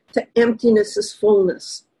void to emptiness as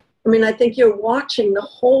fullness. I mean, I think you're watching the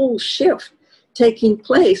whole shift taking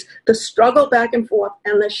place, the struggle back and forth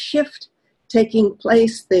and the shift taking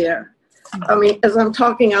place there. I mean, as I'm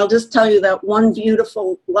talking, I'll just tell you that one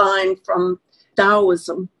beautiful line from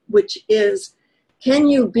Taoism, which is, can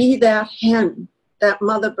you be that hen, that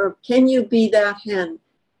mother bird? Can you be that hen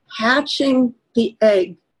hatching the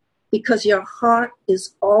egg because your heart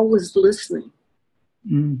is always listening?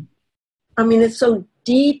 Mm. I mean, it's so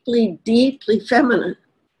deeply, deeply feminine.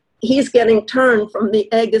 He's getting turned from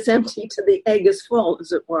the egg is empty to the egg is full,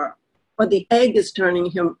 as it were. Or the egg is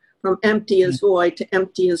turning him from empty is void to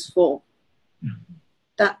empty is full.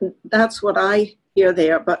 That's what I hear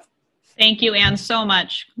there. But thank you, Anne, so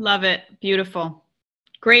much. Love it. Beautiful.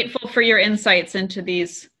 Grateful for your insights into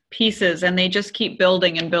these pieces, and they just keep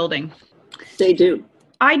building and building. They do.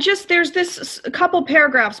 There's this a couple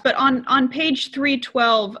paragraphs, but on page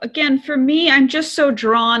 312, again, for me, I'm just so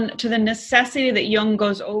drawn to the necessity that Jung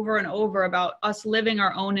goes over and over about us living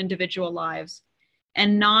our own individual lives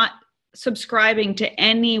and not subscribing to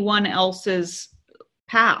anyone else's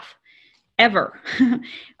path, ever.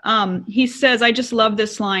 He says, I just love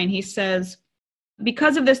this line. He says,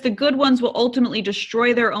 because of this, the good ones will ultimately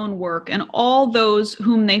destroy their own work, and all those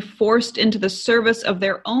whom they forced into the service of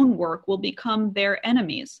their own work will become their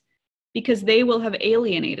enemies, because they will have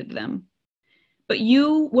alienated them. But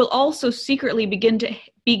you will also secretly begin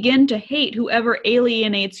to hate whoever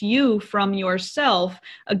alienates you from yourself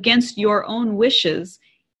against your own wishes,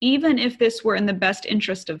 even if this were in the best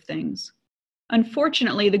interest of things.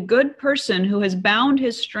 Unfortunately, the good person who has bound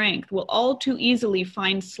his strength will all too easily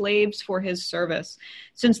find slaves for his service,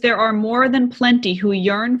 since there are more than plenty who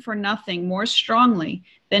yearn for nothing more strongly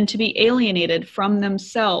than to be alienated from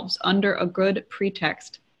themselves under a good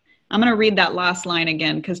pretext. I'm going to read that last line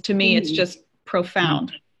again, because to me it's just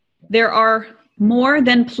profound. There are more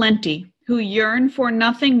than plenty who yearn for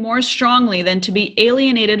nothing more strongly than to be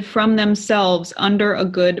alienated from themselves under a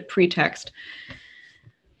good pretext.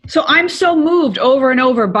 So I'm so moved over and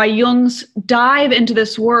over by Jung's dive into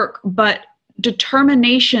this work, but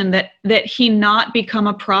determination that he not become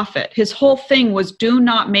a prophet. His whole thing was, do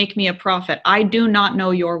not make me a prophet. I do not know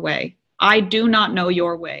your way. I do not know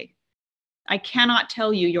your way. I cannot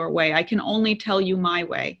tell you your way. I can only tell you my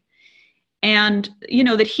way. And,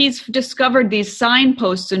 that he's discovered these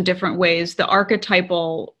signposts in different ways, the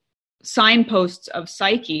archetypal signposts of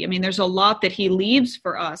psyche. I mean, there's a lot that he leaves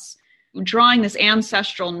for us, drawing this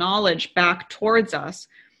ancestral knowledge back towards us.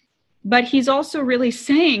 But he's also really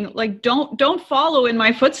saying, like, don't follow in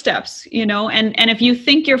my footsteps, and if you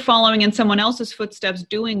think you're following in someone else's footsteps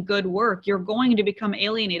doing good work, you're going to become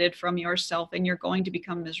alienated from yourself, and you're going to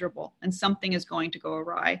become miserable, and something is going to go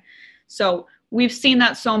awry. So we've seen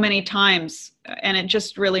that so many times, and it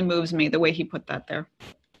just really moves me the way he put that there.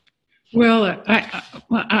 Well,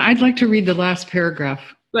 I'd like to read the last paragraph.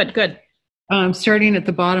 Good. Starting at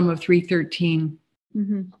the bottom of 313.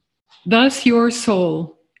 Mm-hmm. Thus your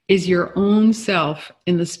soul is your own self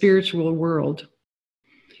in the spiritual world.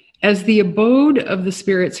 As the abode of the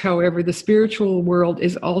spirits, however, the spiritual world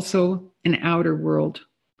is also an outer world.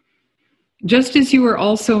 Just as you are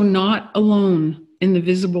also not alone in the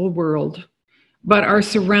visible world, but are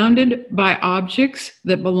surrounded by objects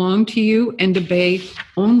that belong to you and obey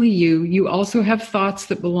only you, you also have thoughts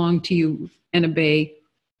that belong to you and obey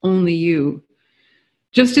only you.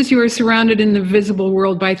 Just as you are surrounded in the visible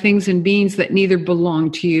world by things and beings that neither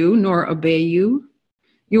belong to you nor obey you,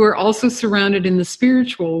 you are also surrounded in the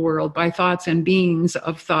spiritual world by thoughts and beings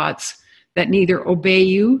of thoughts that neither obey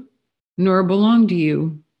you nor belong to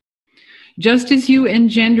you. Just as you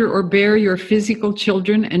engender or bear your physical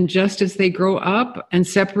children, and just as they grow up and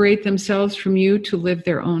separate themselves from you to live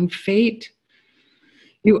their own fate,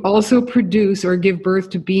 you also produce or give birth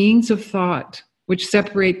to beings of thought which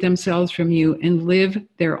separate themselves from you and live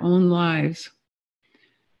their own lives.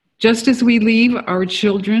 Just as we leave our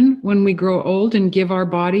children when we grow old and give our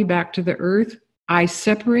body back to the earth, I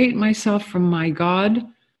separate myself from my God,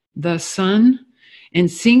 the Son,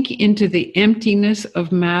 and sink into the emptiness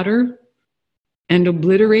of matter and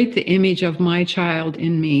obliterate the image of my child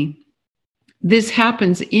in me. This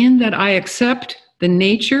happens in that I accept the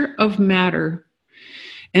nature of matter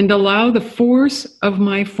and allow the force of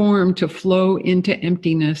my form to flow into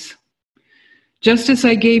emptiness. Just as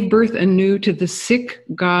I gave birth anew to the sick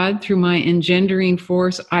God through my engendering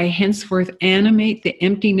force, I henceforth animate the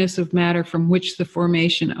emptiness of matter from which the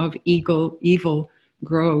formation of evil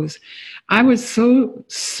grows. I was so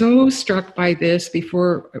struck by this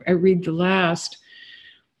before I read the last,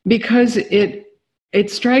 because it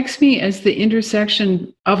strikes me as the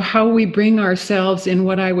intersection of how we bring ourselves in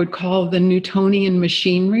what I would call the Newtonian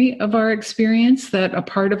machinery of our experience, that a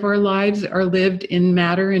part of our lives are lived in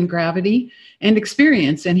matter and gravity and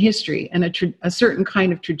experience and history and a certain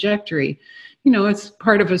kind of trajectory. It's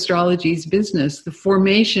part of astrology's business, the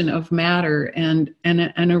formation of matter and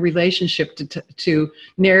a relationship to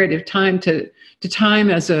narrative time, to time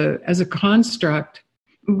as a construct.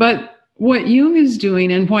 But what Jung is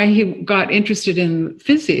doing, and why he got interested in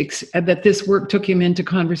physics, that this work took him into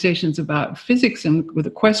conversations about physics and with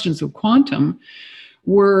the questions of quantum,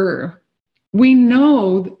 were, we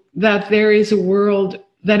know that there is a world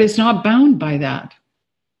that is not bound by that.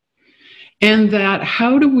 And that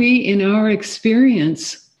how do we, in our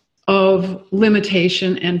experience of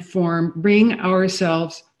limitation and form, bring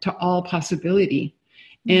ourselves to all possibility?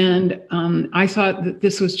 And I thought that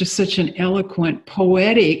this was just such an eloquent,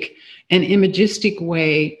 poetic, and imagistic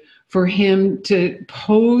way for him to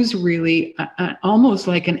pose really almost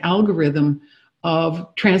like an algorithm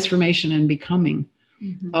of transformation and becoming,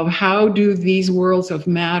 of how do these worlds of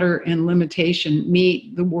matter and limitation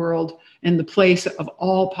meet the world and the place of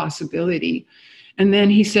all possibility. And then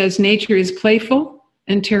he says, nature is playful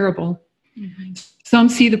and terrible. Some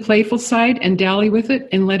see the playful side and dally with it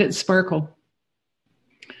and let it sparkle.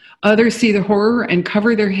 Others see the horror and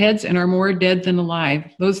cover their heads and are more dead than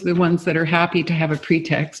alive. Those are the ones that are happy to have a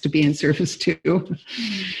pretext to be in service to.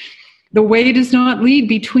 The way does not lead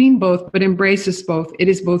between both, but embraces both. It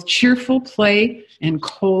is both cheerful play and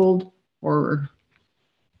cold horror.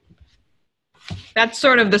 That's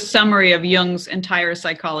sort of the summary of Jung's entire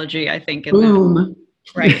psychology, I think. Boom.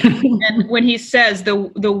 Right. And when he says the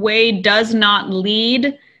way does not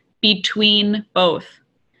lead between both,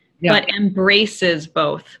 but embraces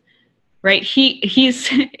both, right? He's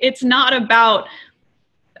it's not about,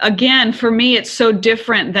 again, for me, it's so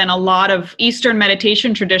different than a lot of Eastern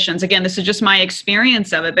meditation traditions. Again, this is just my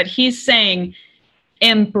experience of it, but he's saying,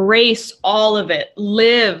 embrace all of it,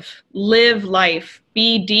 live life,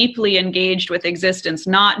 be deeply engaged with existence,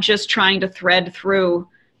 not just trying to thread through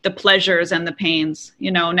the pleasures and the pains.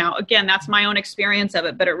 Now, again, that's my own experience of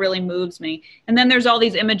it, but it really moves me. And then there's all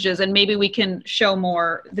these images, and maybe we can show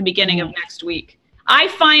more the beginning of next week. I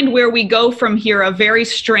find where we go from here a very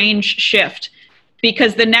strange shift,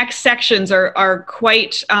 because the next sections are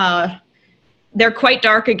quite they're quite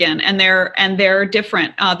dark again, and they're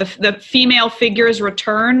different. The female figures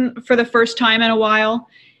return for the first time in a while,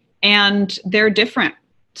 and they're different.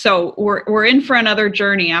 So we're in for another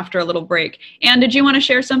journey after a little break. Anne, did you want to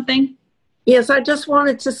share something? Yes, I just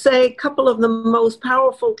wanted to say a couple of the most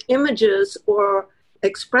powerful images or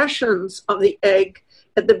expressions of the egg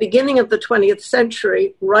at the beginning of the 20th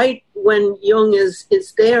century, right when Jung is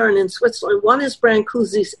there and in Switzerland. One is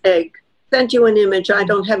Brancusi's egg. Sent you an image, I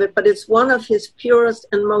don't have it, but it's one of his purest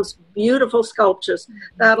and most beautiful sculptures,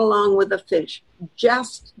 that along with a fish.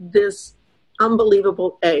 Just this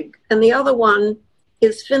unbelievable egg. And the other one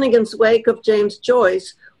is Finnegan's Wake of James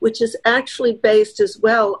Joyce, which is actually based as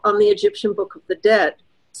well on the Egyptian Book of the Dead.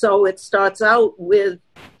 So it starts out with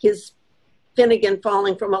his Finnegan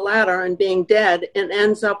falling from a ladder and being dead, and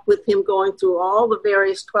ends up with him going through all the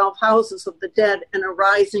various 12 houses of the dead and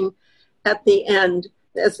arising at the end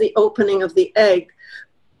as the opening of the egg.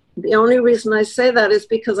 The only reason I say that is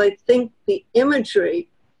because I think the imagery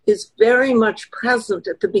is very much present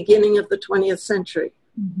at the beginning of the 20th century.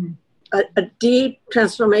 A deep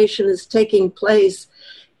transformation is taking place,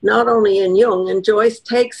 not only in Jung, and Joyce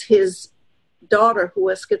takes his daughter who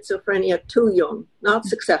has schizophrenia to Jung, not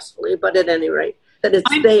successfully, but at any rate, that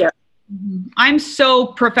it's there. I'm so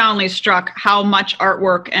profoundly struck how much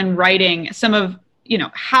artwork and writing, some of,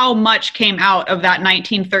 how much came out of that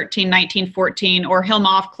 1913, 1914, or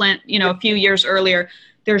Hilma Klint, a few years earlier.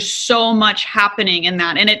 There's so much happening in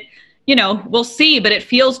that. And it, we'll see, but it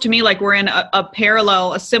feels to me like we're in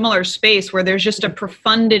a similar space where there's just a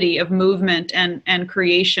profundity of movement and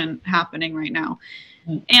creation happening right now.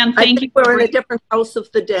 And thank you. We're in a different house of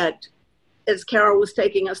the dead, as Carol was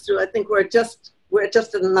taking us through. I think we're just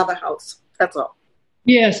in another house. That's all.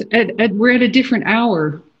 Yes, we're at a different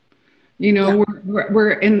hour.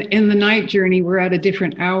 We're in the night journey. We're at a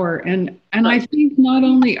different hour, and I think not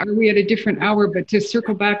only are we at a different hour, but to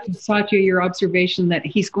circle back to Satya, your observation that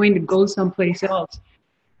he's going to go someplace else.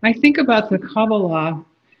 I think about the Kabbalah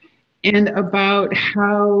and about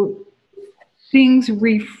how things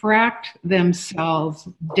refract themselves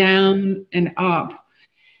down and up,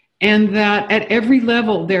 and that at every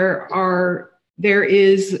level there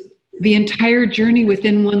is the entire journey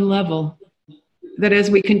within one level. That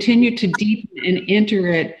as we continue to deepen and enter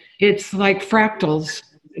it, it's like fractals,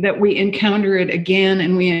 that we encounter it again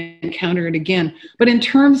and we encounter it again. But in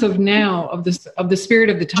terms of now, of the spirit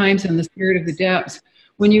of the times and the spirit of the depths,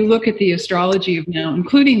 when you look at the astrology of now,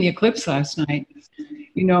 including the eclipse last night,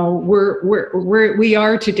 we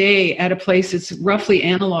are today at a place that's roughly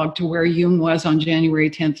analog to where Jung was on January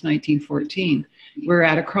 10th, 1914. We're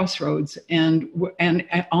at a crossroads and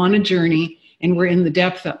on a journey, and we're in the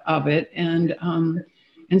depth of it. And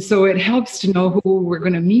so it helps to know who we're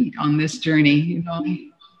going to meet on this journey,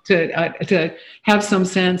 to have some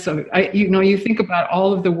sense of, you think about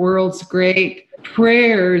all of the world's great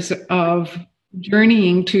prayers of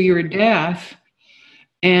journeying to your death.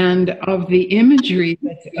 and of the imagery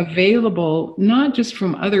that's available, not just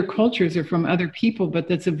from other cultures or from other people, but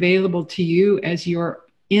that's available to you as you're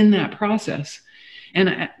in that process.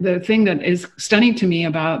 And the thing that is stunning to me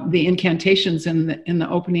about the incantations in the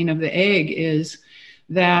opening of the egg is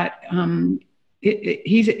that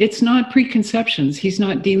it's not preconceptions. He's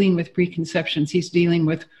not dealing with preconceptions. He's dealing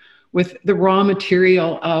with the raw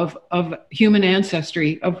material of human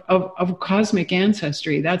ancestry, of cosmic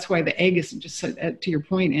ancestry. That's why the egg is just, to your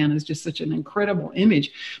point, Anne, is just such an incredible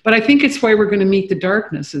image. But I think it's why we're going to meet the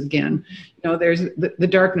darkness again. You know, there's the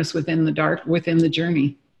darkness within the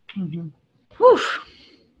journey. Mm-hmm. Whew.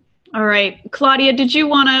 All right, Claudia, did you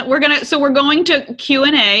want to, we're going to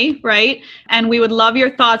Q&A, right? And we would love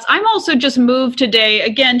your thoughts. I'm also just moved today,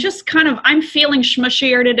 again, just kind of, I'm feeling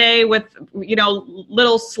schmushier today with,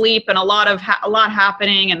 little sleep and a lot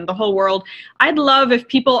happening in the whole world. I'd love if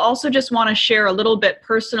people also just want to share a little bit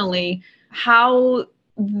personally how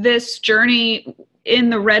this journey in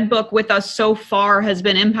the Red Book with us so far has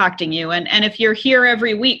been impacting you. And if you're here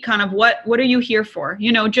every week, kind of what are you here for?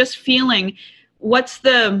 Just feeling, what's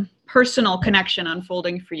the personal connection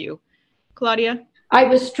unfolding for you? Claudia? I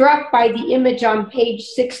was struck by the image on page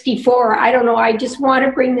 64. I don't know, I just want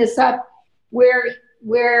to bring this up where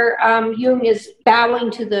Jung is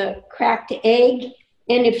bowing to the cracked egg.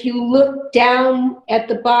 And if you look down at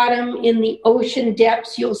the bottom in the ocean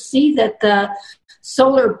depths, you'll see that the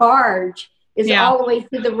solar barge is all the way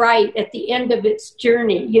to the right at the end of its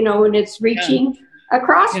journey, and it's reaching a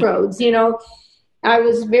crossroads, I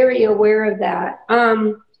was very aware of that.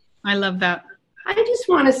 I love that. I just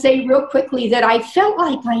want to say real quickly that I felt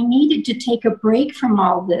like I needed to take a break from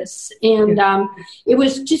all this. And it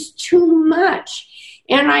was just too much.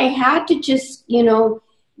 And I had to just,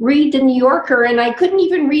 read the New Yorker, and I couldn't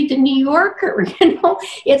even read the New Yorker.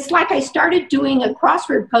 It's like I started doing a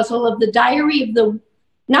crossword puzzle of the diary of the,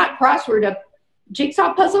 not crossword, a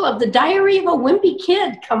jigsaw puzzle of the diary of a wimpy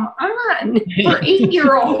kid. Come on, for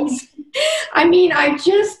 8-year-olds. I mean, I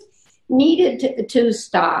just needed to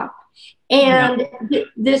stop. And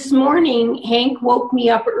this morning, Hank woke me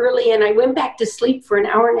up early, and I went back to sleep for an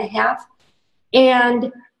hour and a half.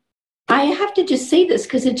 And I have to just say this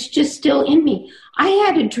because it's just still in me. I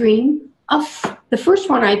had a dream of the first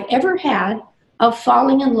one I've ever had of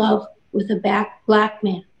falling in love with a black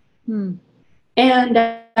man. And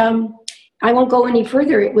I won't go any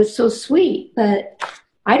further. It was so sweet, but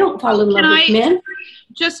I don't fall in love with men.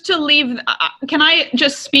 Just to leave, can I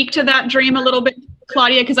just speak to that dream a little bit,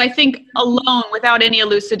 Claudia? Because I think alone, without any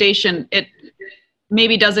elucidation, it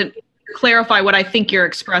maybe doesn't clarify what I think you're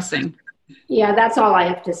expressing. Yeah, that's all I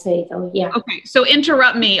have to say, though. Yeah. Okay, so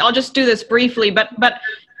interrupt me. I'll just do this briefly. But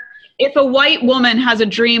if a white woman has a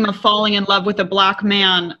dream of falling in love with a black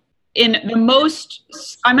man, in the most,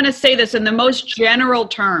 I'm going to say this in the most general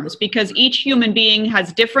terms, because each human being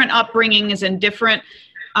has different upbringings and different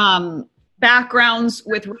backgrounds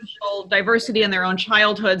with racial diversity in their own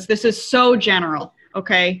childhoods. This is so general,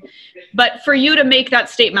 okay? But for you to make that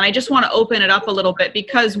statement, I just want to open it up a little bit,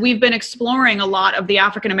 because we've been exploring a lot of the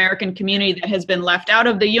African-American community that has been left out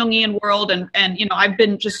of the Jungian world. And I've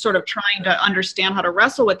been just sort of trying to understand how to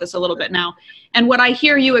wrestle with this a little bit now. And what I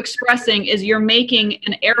hear you expressing is you're making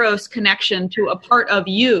an Eros connection to a part of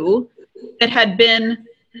you that had been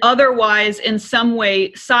otherwise in some way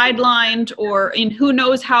sidelined, or in who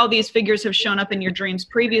knows how these figures have shown up in your dreams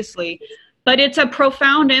previously. But it's a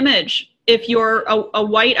profound image if you're a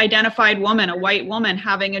white identified woman, a white woman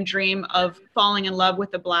having a dream of falling in love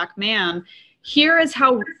with a black man. Here is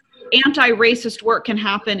how anti-racist work can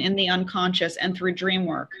happen in the unconscious and through dream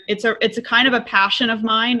work. It's a kind of a passion of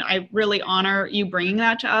mine. I really honor you bringing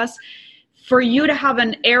that to us. For you to have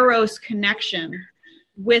an Eros connection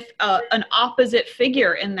with an opposite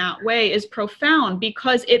figure in that way is profound,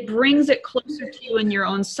 because it brings it closer to you in your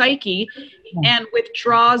own psyche and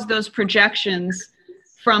withdraws those projections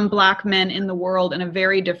from black men in the world in a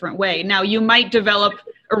very different way. Now, you might develop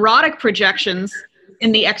erotic projections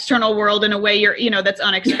in the external world in a way that's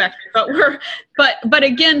unexpected, but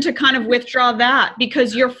again, to kind of withdraw that,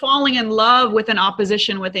 because you're falling in love with an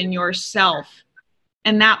opposition within yourself.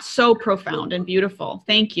 And that's so profound and beautiful.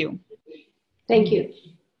 Thank you. Thank you.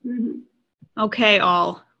 Okay,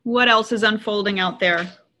 all. What else is unfolding out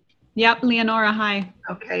there? Yep, Leonora, hi.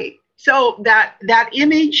 Okay, so that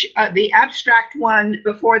image, the abstract one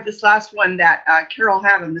before this last one that Carol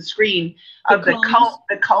had on the screen of the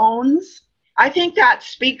cones, I think that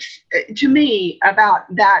speaks to me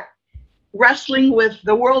about that wrestling with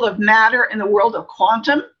the world of matter and the world of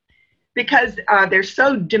quantum, because they're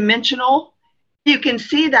so dimensional. You can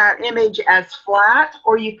see that image as flat,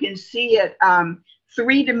 or you can see it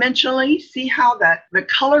three-dimensionally. See how the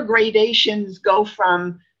color gradations go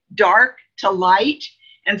from dark to light.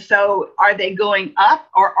 And so are they going up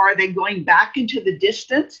or are they going back into the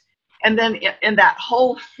distance? And then in that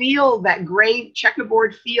whole field, that gray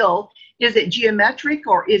checkerboard field, is it geometric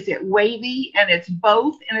or is it wavy? And it's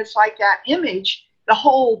both. And it's like that image, the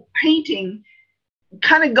whole painting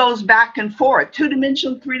kind of goes back and forth,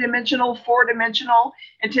 2-dimensional, 3-dimensional, 4-dimensional.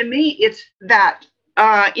 And to me, it's that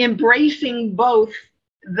embracing both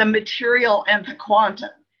the material and the quantum.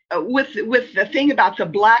 With the thing about the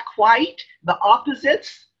black-white, the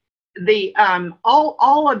opposites, the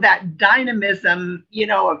all of that dynamism,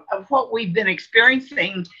 of what we've been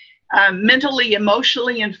experiencing mentally,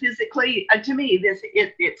 emotionally, and physically. To me,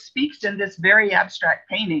 it speaks in this very abstract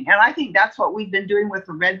painting, and I think that's what we've been doing with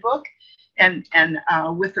the Red Book, and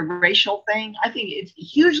with the racial thing. I think it's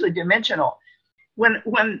hugely dimensional.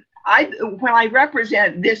 When I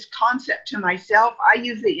represent this concept to myself, I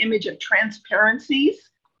use the image of transparencies,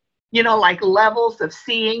 like levels of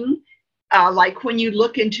seeing, like when you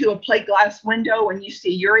look into a plate glass window and you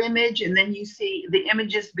see your image and then you see the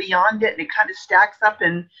images beyond it and it kind of stacks up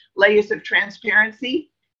in layers of transparency.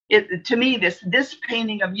 To me, this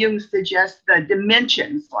painting of Jung suggests the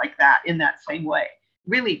dimensions like that in that same way.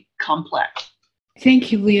 Really complex.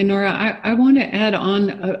 Thank you, Leonora. I want to add on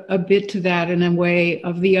a bit to that in a way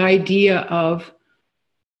of the idea of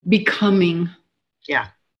becoming. Yeah.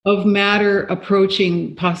 Of matter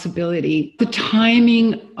approaching possibility. The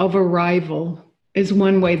timing of arrival is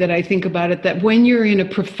one way that I think about it, that when you're in a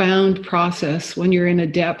profound process, when you're in a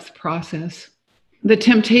depth process, the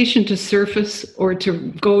temptation to surface or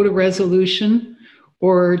to go to resolution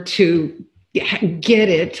or to get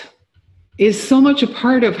it is so much a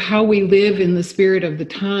part of how we live in the spirit of the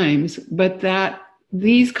times, but that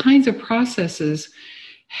these kinds of processes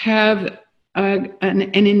have an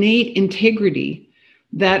innate integrity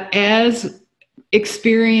that as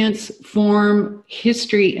experience, form,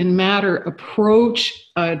 history, and matter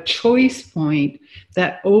approach a choice point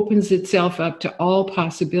that opens itself up to all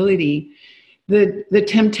possibility, the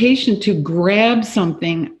temptation to grab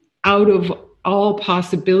something out of all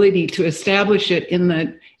possibility to establish it in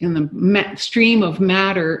the stream of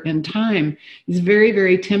matter and time is very,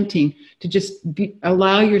 very tempting to just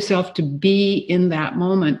allow yourself to be in that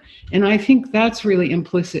moment. And I think that's really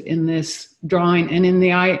implicit in this drawing. And in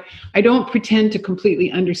the I don't pretend to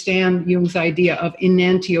completely understand Jung's idea of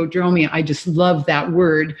enantiodromia. I just love that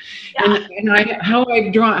word. Yeah. And how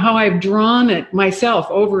I've drawn it myself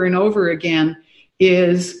over and over again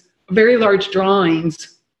is very large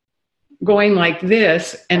drawings going like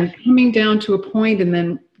this and coming down to a point and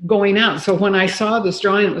then going out. So when I saw this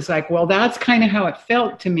drawing, it was like, well, that's kind of how it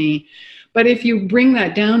felt to me. But if you bring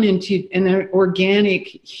that down into an organic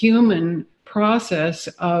human process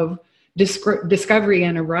of discovery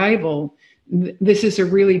and arrival, this is a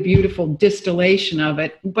really beautiful distillation of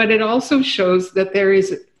it. But it also shows that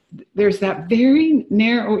there's that very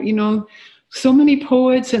narrow, so many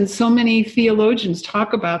poets and so many theologians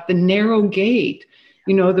talk about the narrow gate,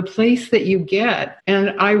 the place that you get.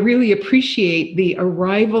 And I really appreciate the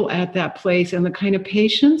arrival at that place and the kind of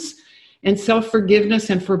patience and self-forgiveness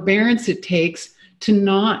and forbearance it takes to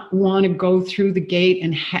not want to go through the gate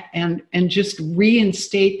and just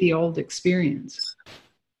reinstate the old experience.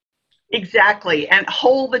 Exactly. And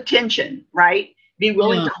hold the tension, right? Be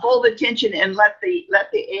willing to hold the tension and let the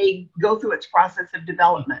egg go through its process of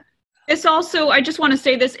development. This also, I just want to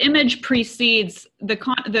say, this image precedes,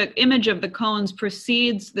 the image of the cones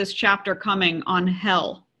precedes this chapter coming on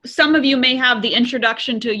hell. Some of you may have the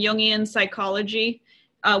Introduction to Jungian Psychology,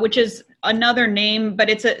 which is another name, but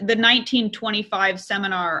it's the 1925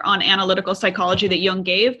 seminar on analytical psychology that Jung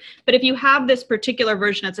gave. But if you have this particular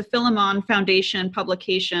version, it's a Philemon Foundation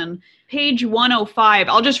publication, page 105.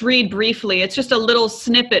 I'll just read briefly. It's just a little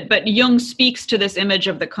snippet, but Jung speaks to this image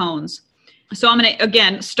of the cones. So I'm going to,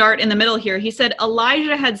 again, start in the middle here. He said,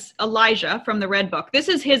 Elijah from the Red Book. This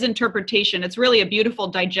is his interpretation. It's really a beautiful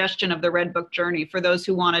digestion of the Red Book journey for those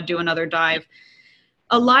who want to do another dive.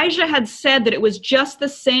 Elijah had said that it was just the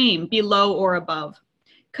same below or above.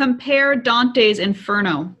 Compare Dante's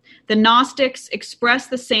Inferno. The Gnostics express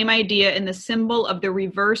the same idea in the symbol of the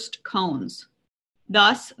reversed cones.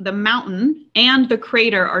 Thus, the mountain and the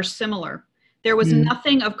crater are similar. There was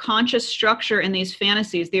nothing of conscious structure in these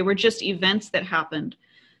fantasies. They were just events that happened.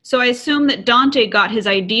 So I assume that Dante got his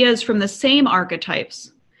ideas from the same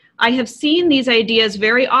archetypes. I have seen these ideas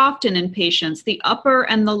very often in patients, the upper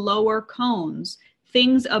and the lower cones,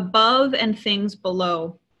 things above and things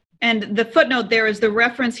below. And the footnote there is the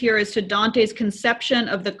reference here is to Dante's conception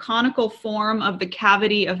of the conical form of the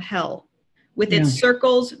cavity of hell. with its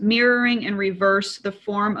circles mirroring in reverse the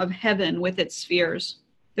form of heaven with its spheres.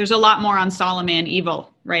 There's a lot more on Salome and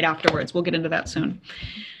evil right afterwards. We'll get into that soon.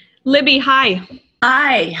 Libby, hi.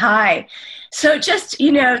 Hi. So just,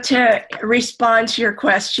 to respond to your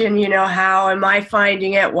question, how am I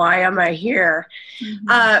finding it? Why am I here?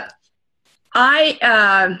 Mm-hmm.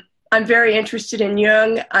 I'm very interested in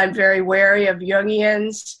Jung. I'm very wary of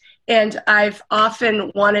Jungians. And I've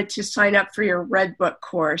often wanted to sign up for your Red Book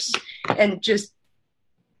course and just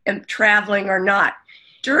am traveling or not.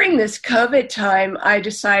 During this COVID time, I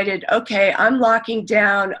decided, okay, I'm locking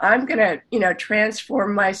down. I'm going to,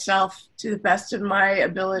 transform myself to the best of my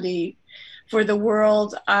ability for the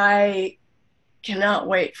world I cannot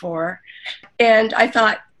wait for. And I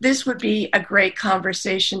thought this would be a great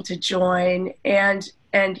conversation to join. And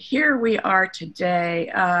here we are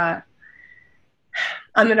today.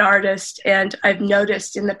 I'm an artist, and I've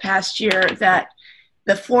noticed in the past year that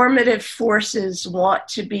the formative forces want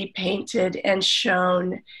to be painted and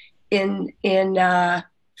shown in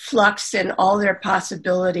flux and all their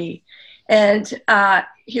possibility. And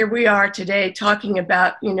here we are today talking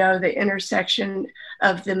about, the intersection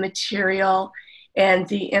of the material and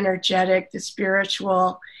the energetic, the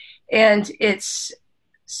spiritual, and it's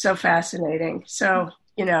so fascinating. So,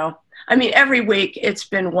 every week it's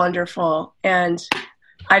been wonderful, and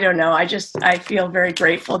I don't know. I feel very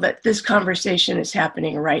grateful that this conversation is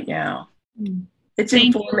happening right now. It's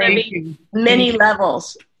informing many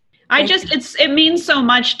levels. It means so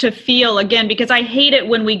much to feel, again, because I hate it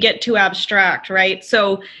when we get too abstract, right?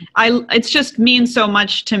 So it's just means so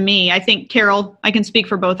much to me. I think, Carol, I can speak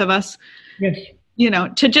for both of us. Yes.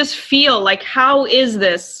 To just feel like, how is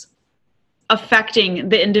this affecting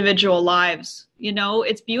the individual lives?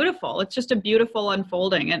 It's beautiful. It's just a beautiful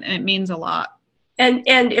unfolding, and it means a lot. And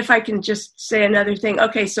if I can just say another thing.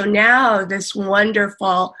 Okay, so now this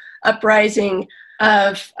wonderful uprising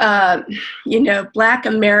of, Black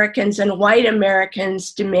Americans and white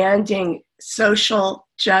Americans demanding social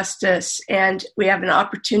justice. And we have an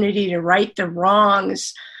opportunity to right the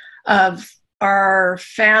wrongs of our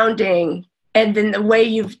founding. And then the way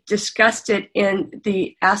you've discussed it in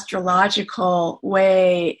the astrological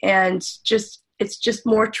way, and it's just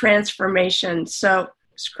more transformation. So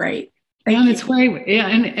it's great. And it's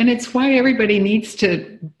why everybody needs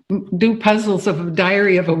to do puzzles of a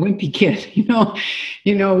Diary of a Wimpy Kid.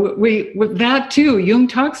 We with that too. Jung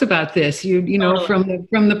talks about this. Totally.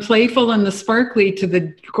 from the playful and the sparkly to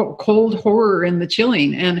the cold horror and the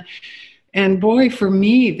chilling. And boy, for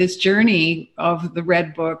me, this journey of the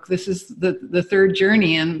Red Book, this is the third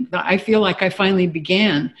journey, and I feel like I finally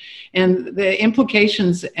began. And the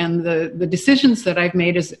implications and the decisions that I've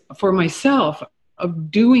made is for myself,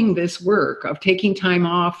 of doing this work, of taking time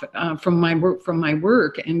off from my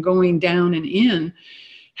work and going down and in,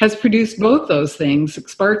 has produced both those things,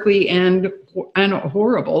 sparkly and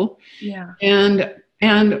horrible. Yeah. And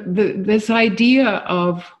this idea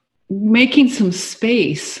of making some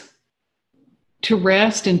space to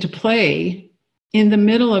rest and to play in the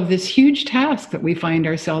middle of this huge task that we find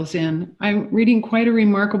ourselves in. I'm reading quite a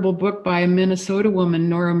remarkable book by a Minnesota woman,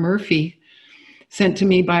 Nora Murphy, sent to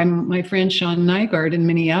me by my friend Sean Nygaard in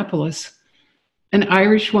Minneapolis, an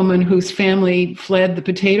Irish woman whose family fled the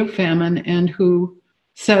potato famine and who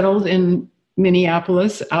settled in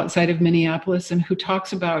Minneapolis, outside of Minneapolis, and who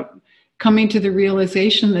talks about coming to the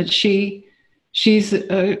realization that she's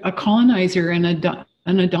a colonizer and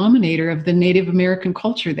a dominator of the Native American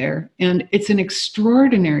culture there. And it's an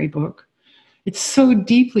extraordinary book. It's so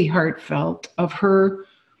deeply heartfelt, of her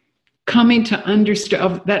coming to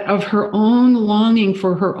understand that of her own longing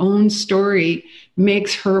for her own story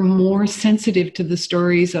makes her more sensitive to the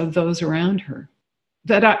stories of those around her.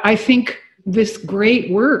 That I think this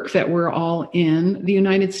great work that we're all in, the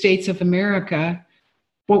United States of America,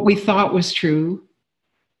 what we thought was true,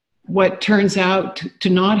 what turns out to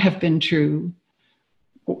not have been true,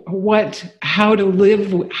 how to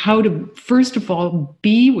live, how to, first of all,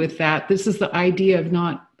 be with that. This is the idea of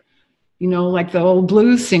not, like the old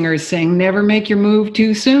blues singers saying, never make your move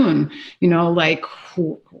too soon.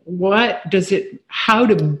 What does it, how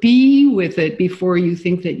to be with it before you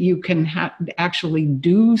think that you can actually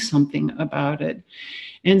do something about it.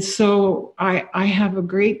 And so I have a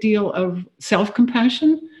great deal of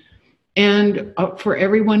self-compassion, and for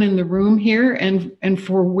everyone in the room here, and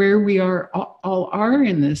for where we all are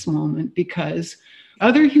in this moment, because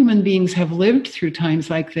other human beings have lived through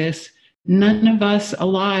times like this. None of us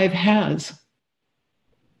alive has.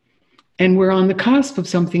 And we're on the cusp of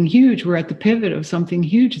something huge. We're at the pivot of something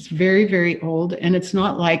huge. It's very, very old. And it's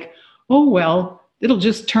not like, oh, well, it'll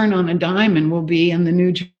just turn on a dime and we'll be in the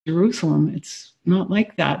New Jerusalem. It's not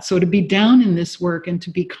like that. So to be down in this work and to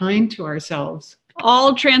be kind to ourselves.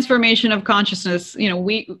 All transformation of consciousness,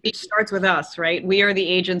 it starts with us, right? We are the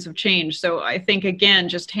agents of change. So I think, again,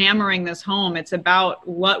 just hammering this home, it's about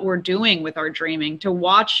what we're doing with our dreaming. To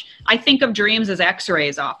watch, I think of dreams as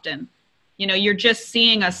x-rays often. You're just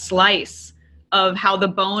seeing a slice of how the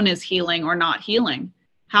bone is healing or not healing.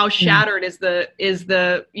 How shattered is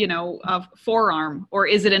the forearm, or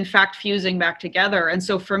is it in fact fusing back together? And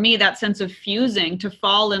so for me, that sense of fusing, to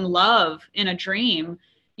fall in love in a dream,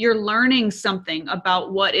 you're learning something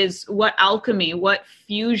about what alchemy, what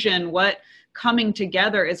fusion, what coming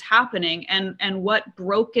together is happening, and what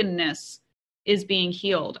brokenness is being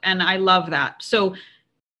healed. And I love that. So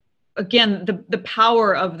again, the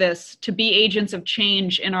power of this to be agents of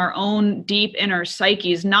change in our own deep inner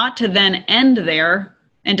psyches, not to then end there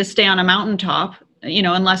and to stay on a mountaintop,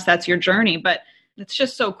 unless that's your journey, but it's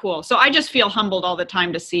just so cool. So I just feel humbled all the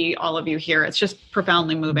time to see all of you here. It's just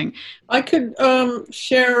profoundly moving. I could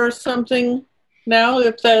share something now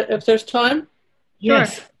if there's time.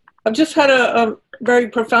 Yes. Sure. I've just had a very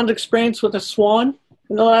profound experience with a swan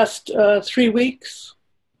in the last 3 weeks.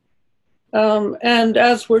 And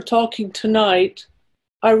as we're talking tonight,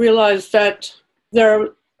 I realized that there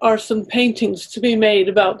are some paintings to be made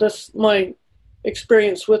about my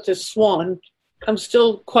experience with this swan. I'm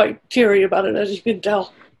still quite teary about it, as you can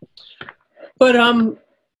tell. But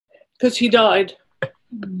because he died.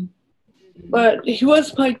 But he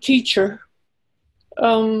was my teacher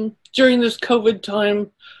during this COVID time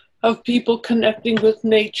of people connecting with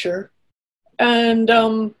nature. And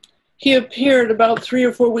he appeared about 3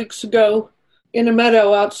 or 4 weeks ago in a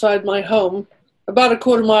meadow outside my home, about a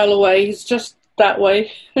quarter mile away. He's just that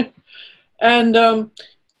way. And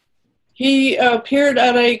he appeared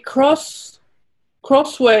at a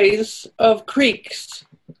crossways of creeks,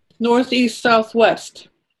 northeast, southwest.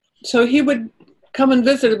 So he would come and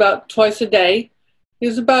visit about twice a day. He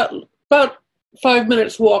was about 5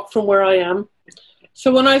 minutes walk from where I am.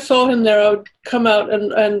 So when I saw him there, I would come out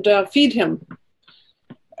and feed him.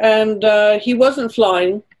 And he wasn't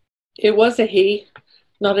flying. It was a he,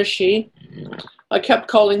 not a she. I kept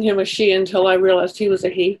calling him a she until I realized he was a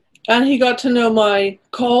he. And he got to know my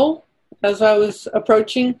call as I was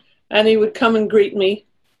approaching, and he would come and greet me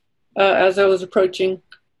as I was approaching.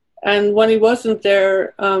 And when he wasn't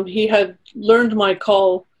there, he had learned my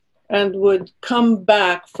call and would come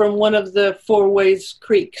back from one of the four ways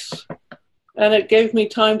creeks. And it gave me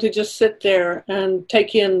time to just sit there and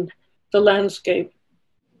take in the landscape.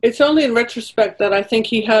 It's only in retrospect that I think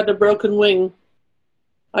he had a broken wing.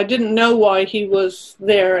 I didn't know why he was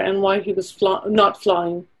there and why he was not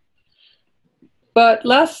flying. But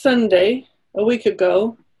last Sunday, a week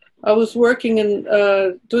ago, I was working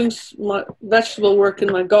and doing my vegetable work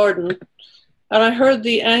in my garden, and I heard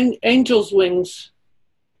the angel's wings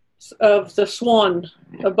of the swan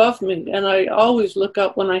above me, and I always look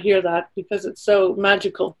up when I hear that because it's so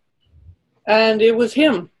magical. And it was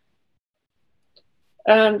him.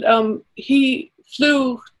 And he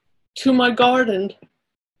flew to my garden,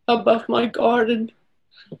 above my garden,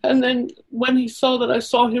 and then when he saw that I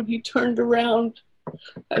saw him, he turned around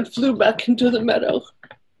and flew back into the meadow.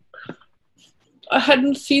 I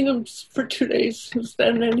hadn't seen him for 2 days since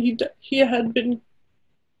then, and he had been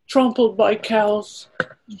trampled by cows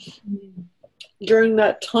during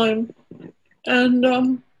that time. And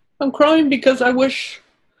I'm crying because I wish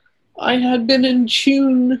I had been in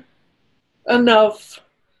tune enough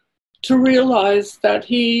to realize that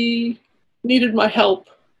he needed my help.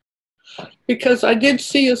 Because I did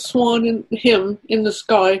see a swan in him in the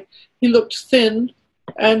sky. He looked thin,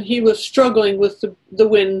 and he was struggling with the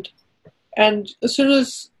wind. And as soon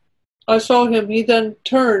as I saw him, he then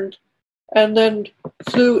turned and then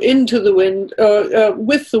flew into the wind,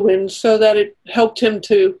 with the wind, so that it helped him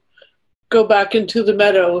to go back into the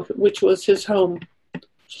meadow, which was his home,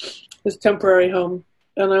 his temporary home.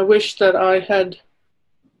 And I wish that I had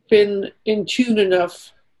been in tune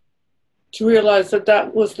enough to realize that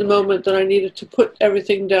that was the moment that I needed to put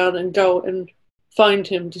everything down and go and find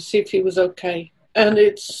him to see if he was okay. And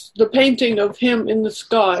it's the painting of him in the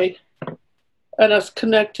sky and us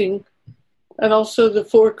connecting, and also the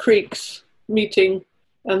four creeks meeting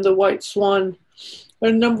and the white swan. There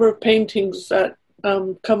are a number of paintings that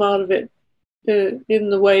come out of it in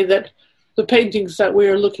the way that the paintings that we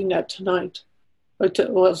are looking at tonight.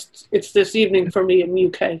 It's this evening for me in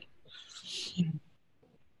UK.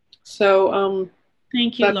 So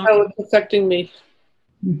thank you, that's Lorna. how it's affecting me.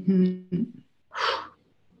 Mm-hmm.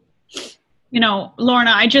 You know,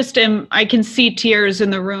 Lorna, I can see tears in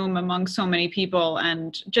the room among so many people,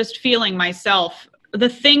 and just feeling myself the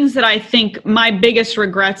things that I think my biggest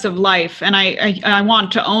regrets of life, and I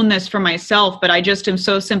want to own this for myself, but I just am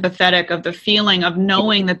so sympathetic of the feeling of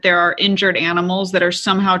knowing that there are injured animals that are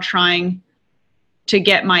somehow trying to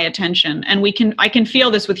get my attention. And I can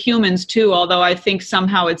feel this with humans too, although I think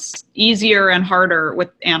somehow it's easier and harder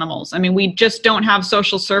with animals. I mean, we just don't have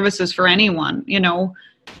social services for anyone, you know.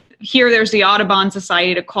 Here there's the Audubon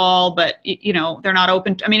Society to call, but you know, they're not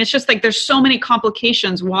open. I mean, it's just like, there's so many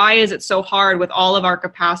complications. Why is it so hard with all of our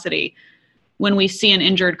capacity when we see an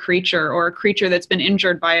injured creature or a creature that's been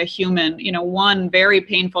injured by a human? You know, one very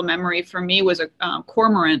painful memory for me was a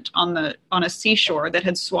cormorant on a seashore that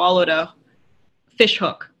had swallowed a fish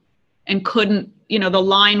hook and couldn't, you know, the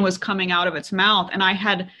line was coming out of its mouth, and I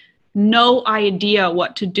had no idea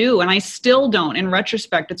what to do. And I still don't. In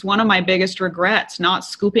retrospect, it's one of my biggest regrets, not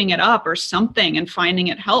scooping it up or something and finding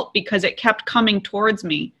it help, because it kept coming towards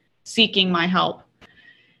me, seeking my help.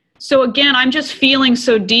 So again, I'm just feeling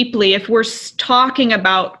so deeply, if we're talking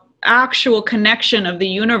about actual connection of the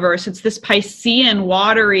universe, it's this Piscean,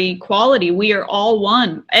 watery quality. We are all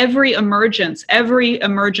one. Every emergence, every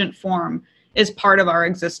emergent form is part of our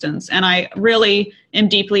existence. And I really am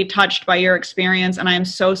deeply touched by your experience. And I am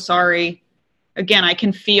so sorry. Again, I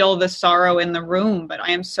can feel the sorrow in the room, but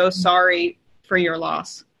I am so sorry for your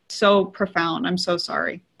loss. So profound. I'm so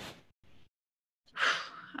sorry.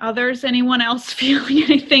 Others, anyone else feeling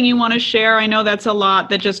anything you want to share? I know that's a lot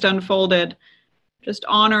that just unfolded. Just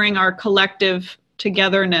honoring our collective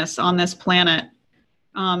togetherness on this planet.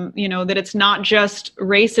 You know, that it's not just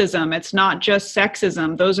racism, it's not just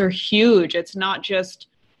sexism. Those are huge. It's not just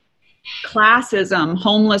classism,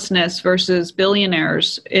 homelessness versus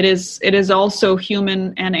billionaires. It is also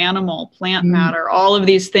human and animal, plant matter, all of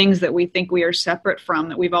these things that we think we are separate from,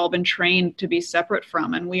 that we've all been trained to be separate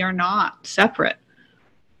from, and we are not separate.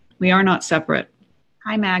 We are not separate.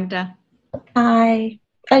 Hi, Magda. Hi.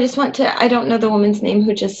 I just want to, I don't know the woman's name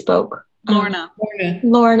who just spoke. Lorna.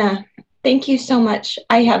 Lorna. Thank you so much.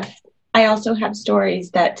 I also have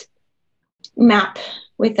stories that map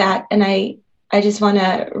with that. And I just want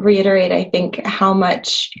to reiterate, I think, how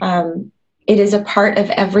much it is a part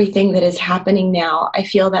of everything that is happening now. I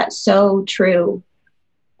feel that so true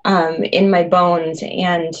in my bones.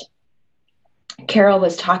 And Carol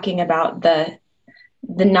was talking about the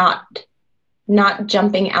not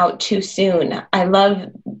jumping out too soon. I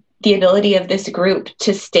love the ability of this group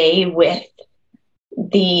to stay with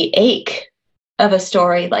the ache of a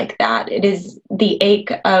story like that. It is the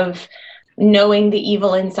ache of knowing the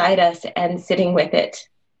evil inside us and sitting with it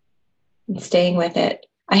and staying with it.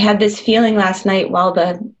 I had this feeling last night while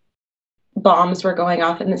the bombs were going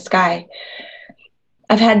off in the sky.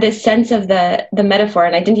 I've had this sense of the metaphor,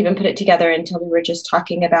 and I didn't even put it together until we were just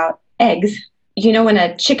talking about eggs. You know, when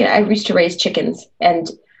a chicken, I used to raise chickens, and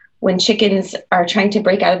when chickens are trying to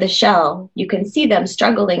break out of the shell, you can see them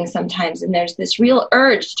struggling sometimes. And there's this real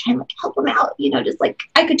urge to try and help them out, you know, just like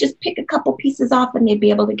I could just pick a couple pieces off and they'd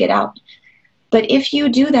be able to get out. But if you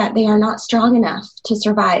do that, they are not strong enough to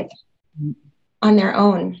survive on their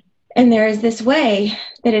own. And there is this way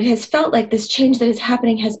that it has felt like this change that is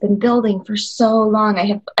happening has been building for so long.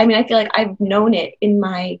 I feel like I've known it in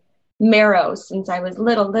my marrow since I was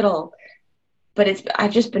little, but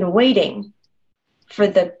I've just been waiting for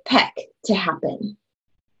the peck to happen.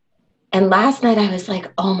 And last night I was like,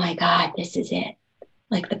 oh my God, this is it.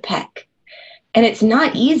 Like the peck. And it's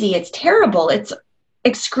not easy. It's terrible. It's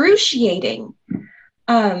excruciating.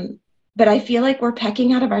 But I feel like we're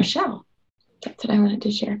pecking out of our shell. That's what I wanted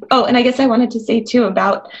to share. Oh, and I guess I wanted to say too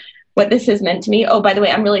about what this has meant to me. Oh, by the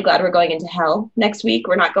way, I'm really glad we're going into hell next week.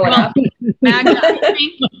 We're not going up. Magda,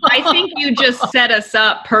 I think you just set us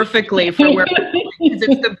up perfectly for where we're going. It's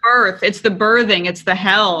the birth, it's the birthing, it's the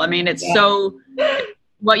hell. I mean, it's so,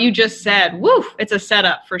 what you just said, woo, it's a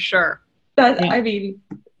setup for sure. I mean,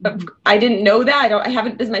 I didn't know that.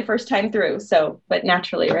 This is my first time through. So, but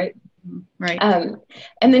naturally, right? Right.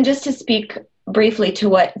 And then just to speak briefly to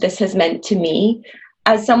what this has meant to me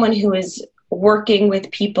as someone who is working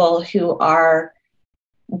with people who are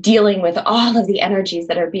dealing with all of the energies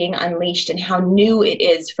that are being unleashed and how new it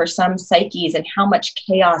is for some psyches and how much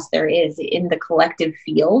chaos there is in the collective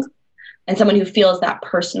field, and someone who feels that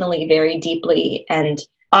personally very deeply and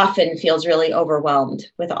often feels really overwhelmed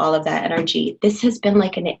with all of that energy. This has been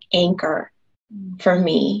like an anchor for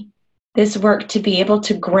me, this work, to be able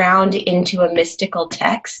to ground into a mystical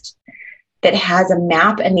text that has a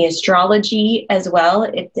map and the astrology as well.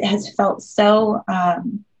 It has felt so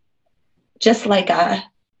just like a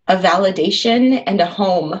validation and a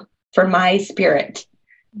home for my spirit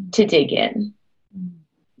to dig in.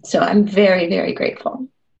 So I'm very, very grateful.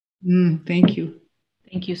 Thank you.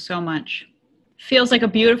 Thank you so much. Feels like a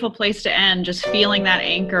beautiful place to end, just feeling that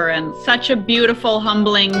anchor, and such a beautiful,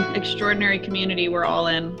 humbling, extraordinary community we're all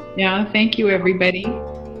in. Yeah, thank you, everybody.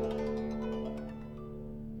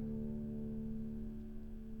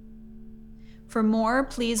 For more,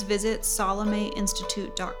 please visit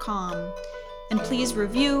SalomeInstitute.com. And please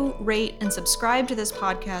review, rate, and subscribe to this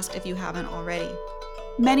podcast if you haven't already.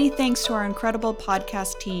 Many thanks to our incredible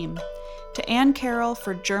podcast team. To Anne Carroll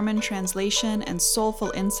for German translation and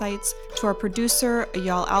soulful insights, to our producer,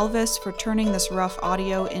 Ayal Alvis, for turning this rough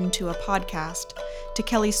audio into a podcast, to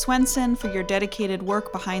Kelly Swenson for your dedicated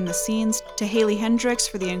work behind the scenes, to Haley Hendricks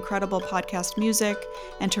for the incredible podcast music,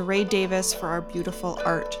 and to Ray Davis for our beautiful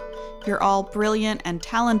art. You're all brilliant and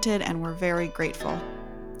talented, and we're very grateful.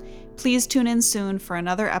 Please tune in soon for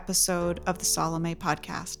another episode of the Salome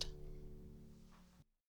Podcast.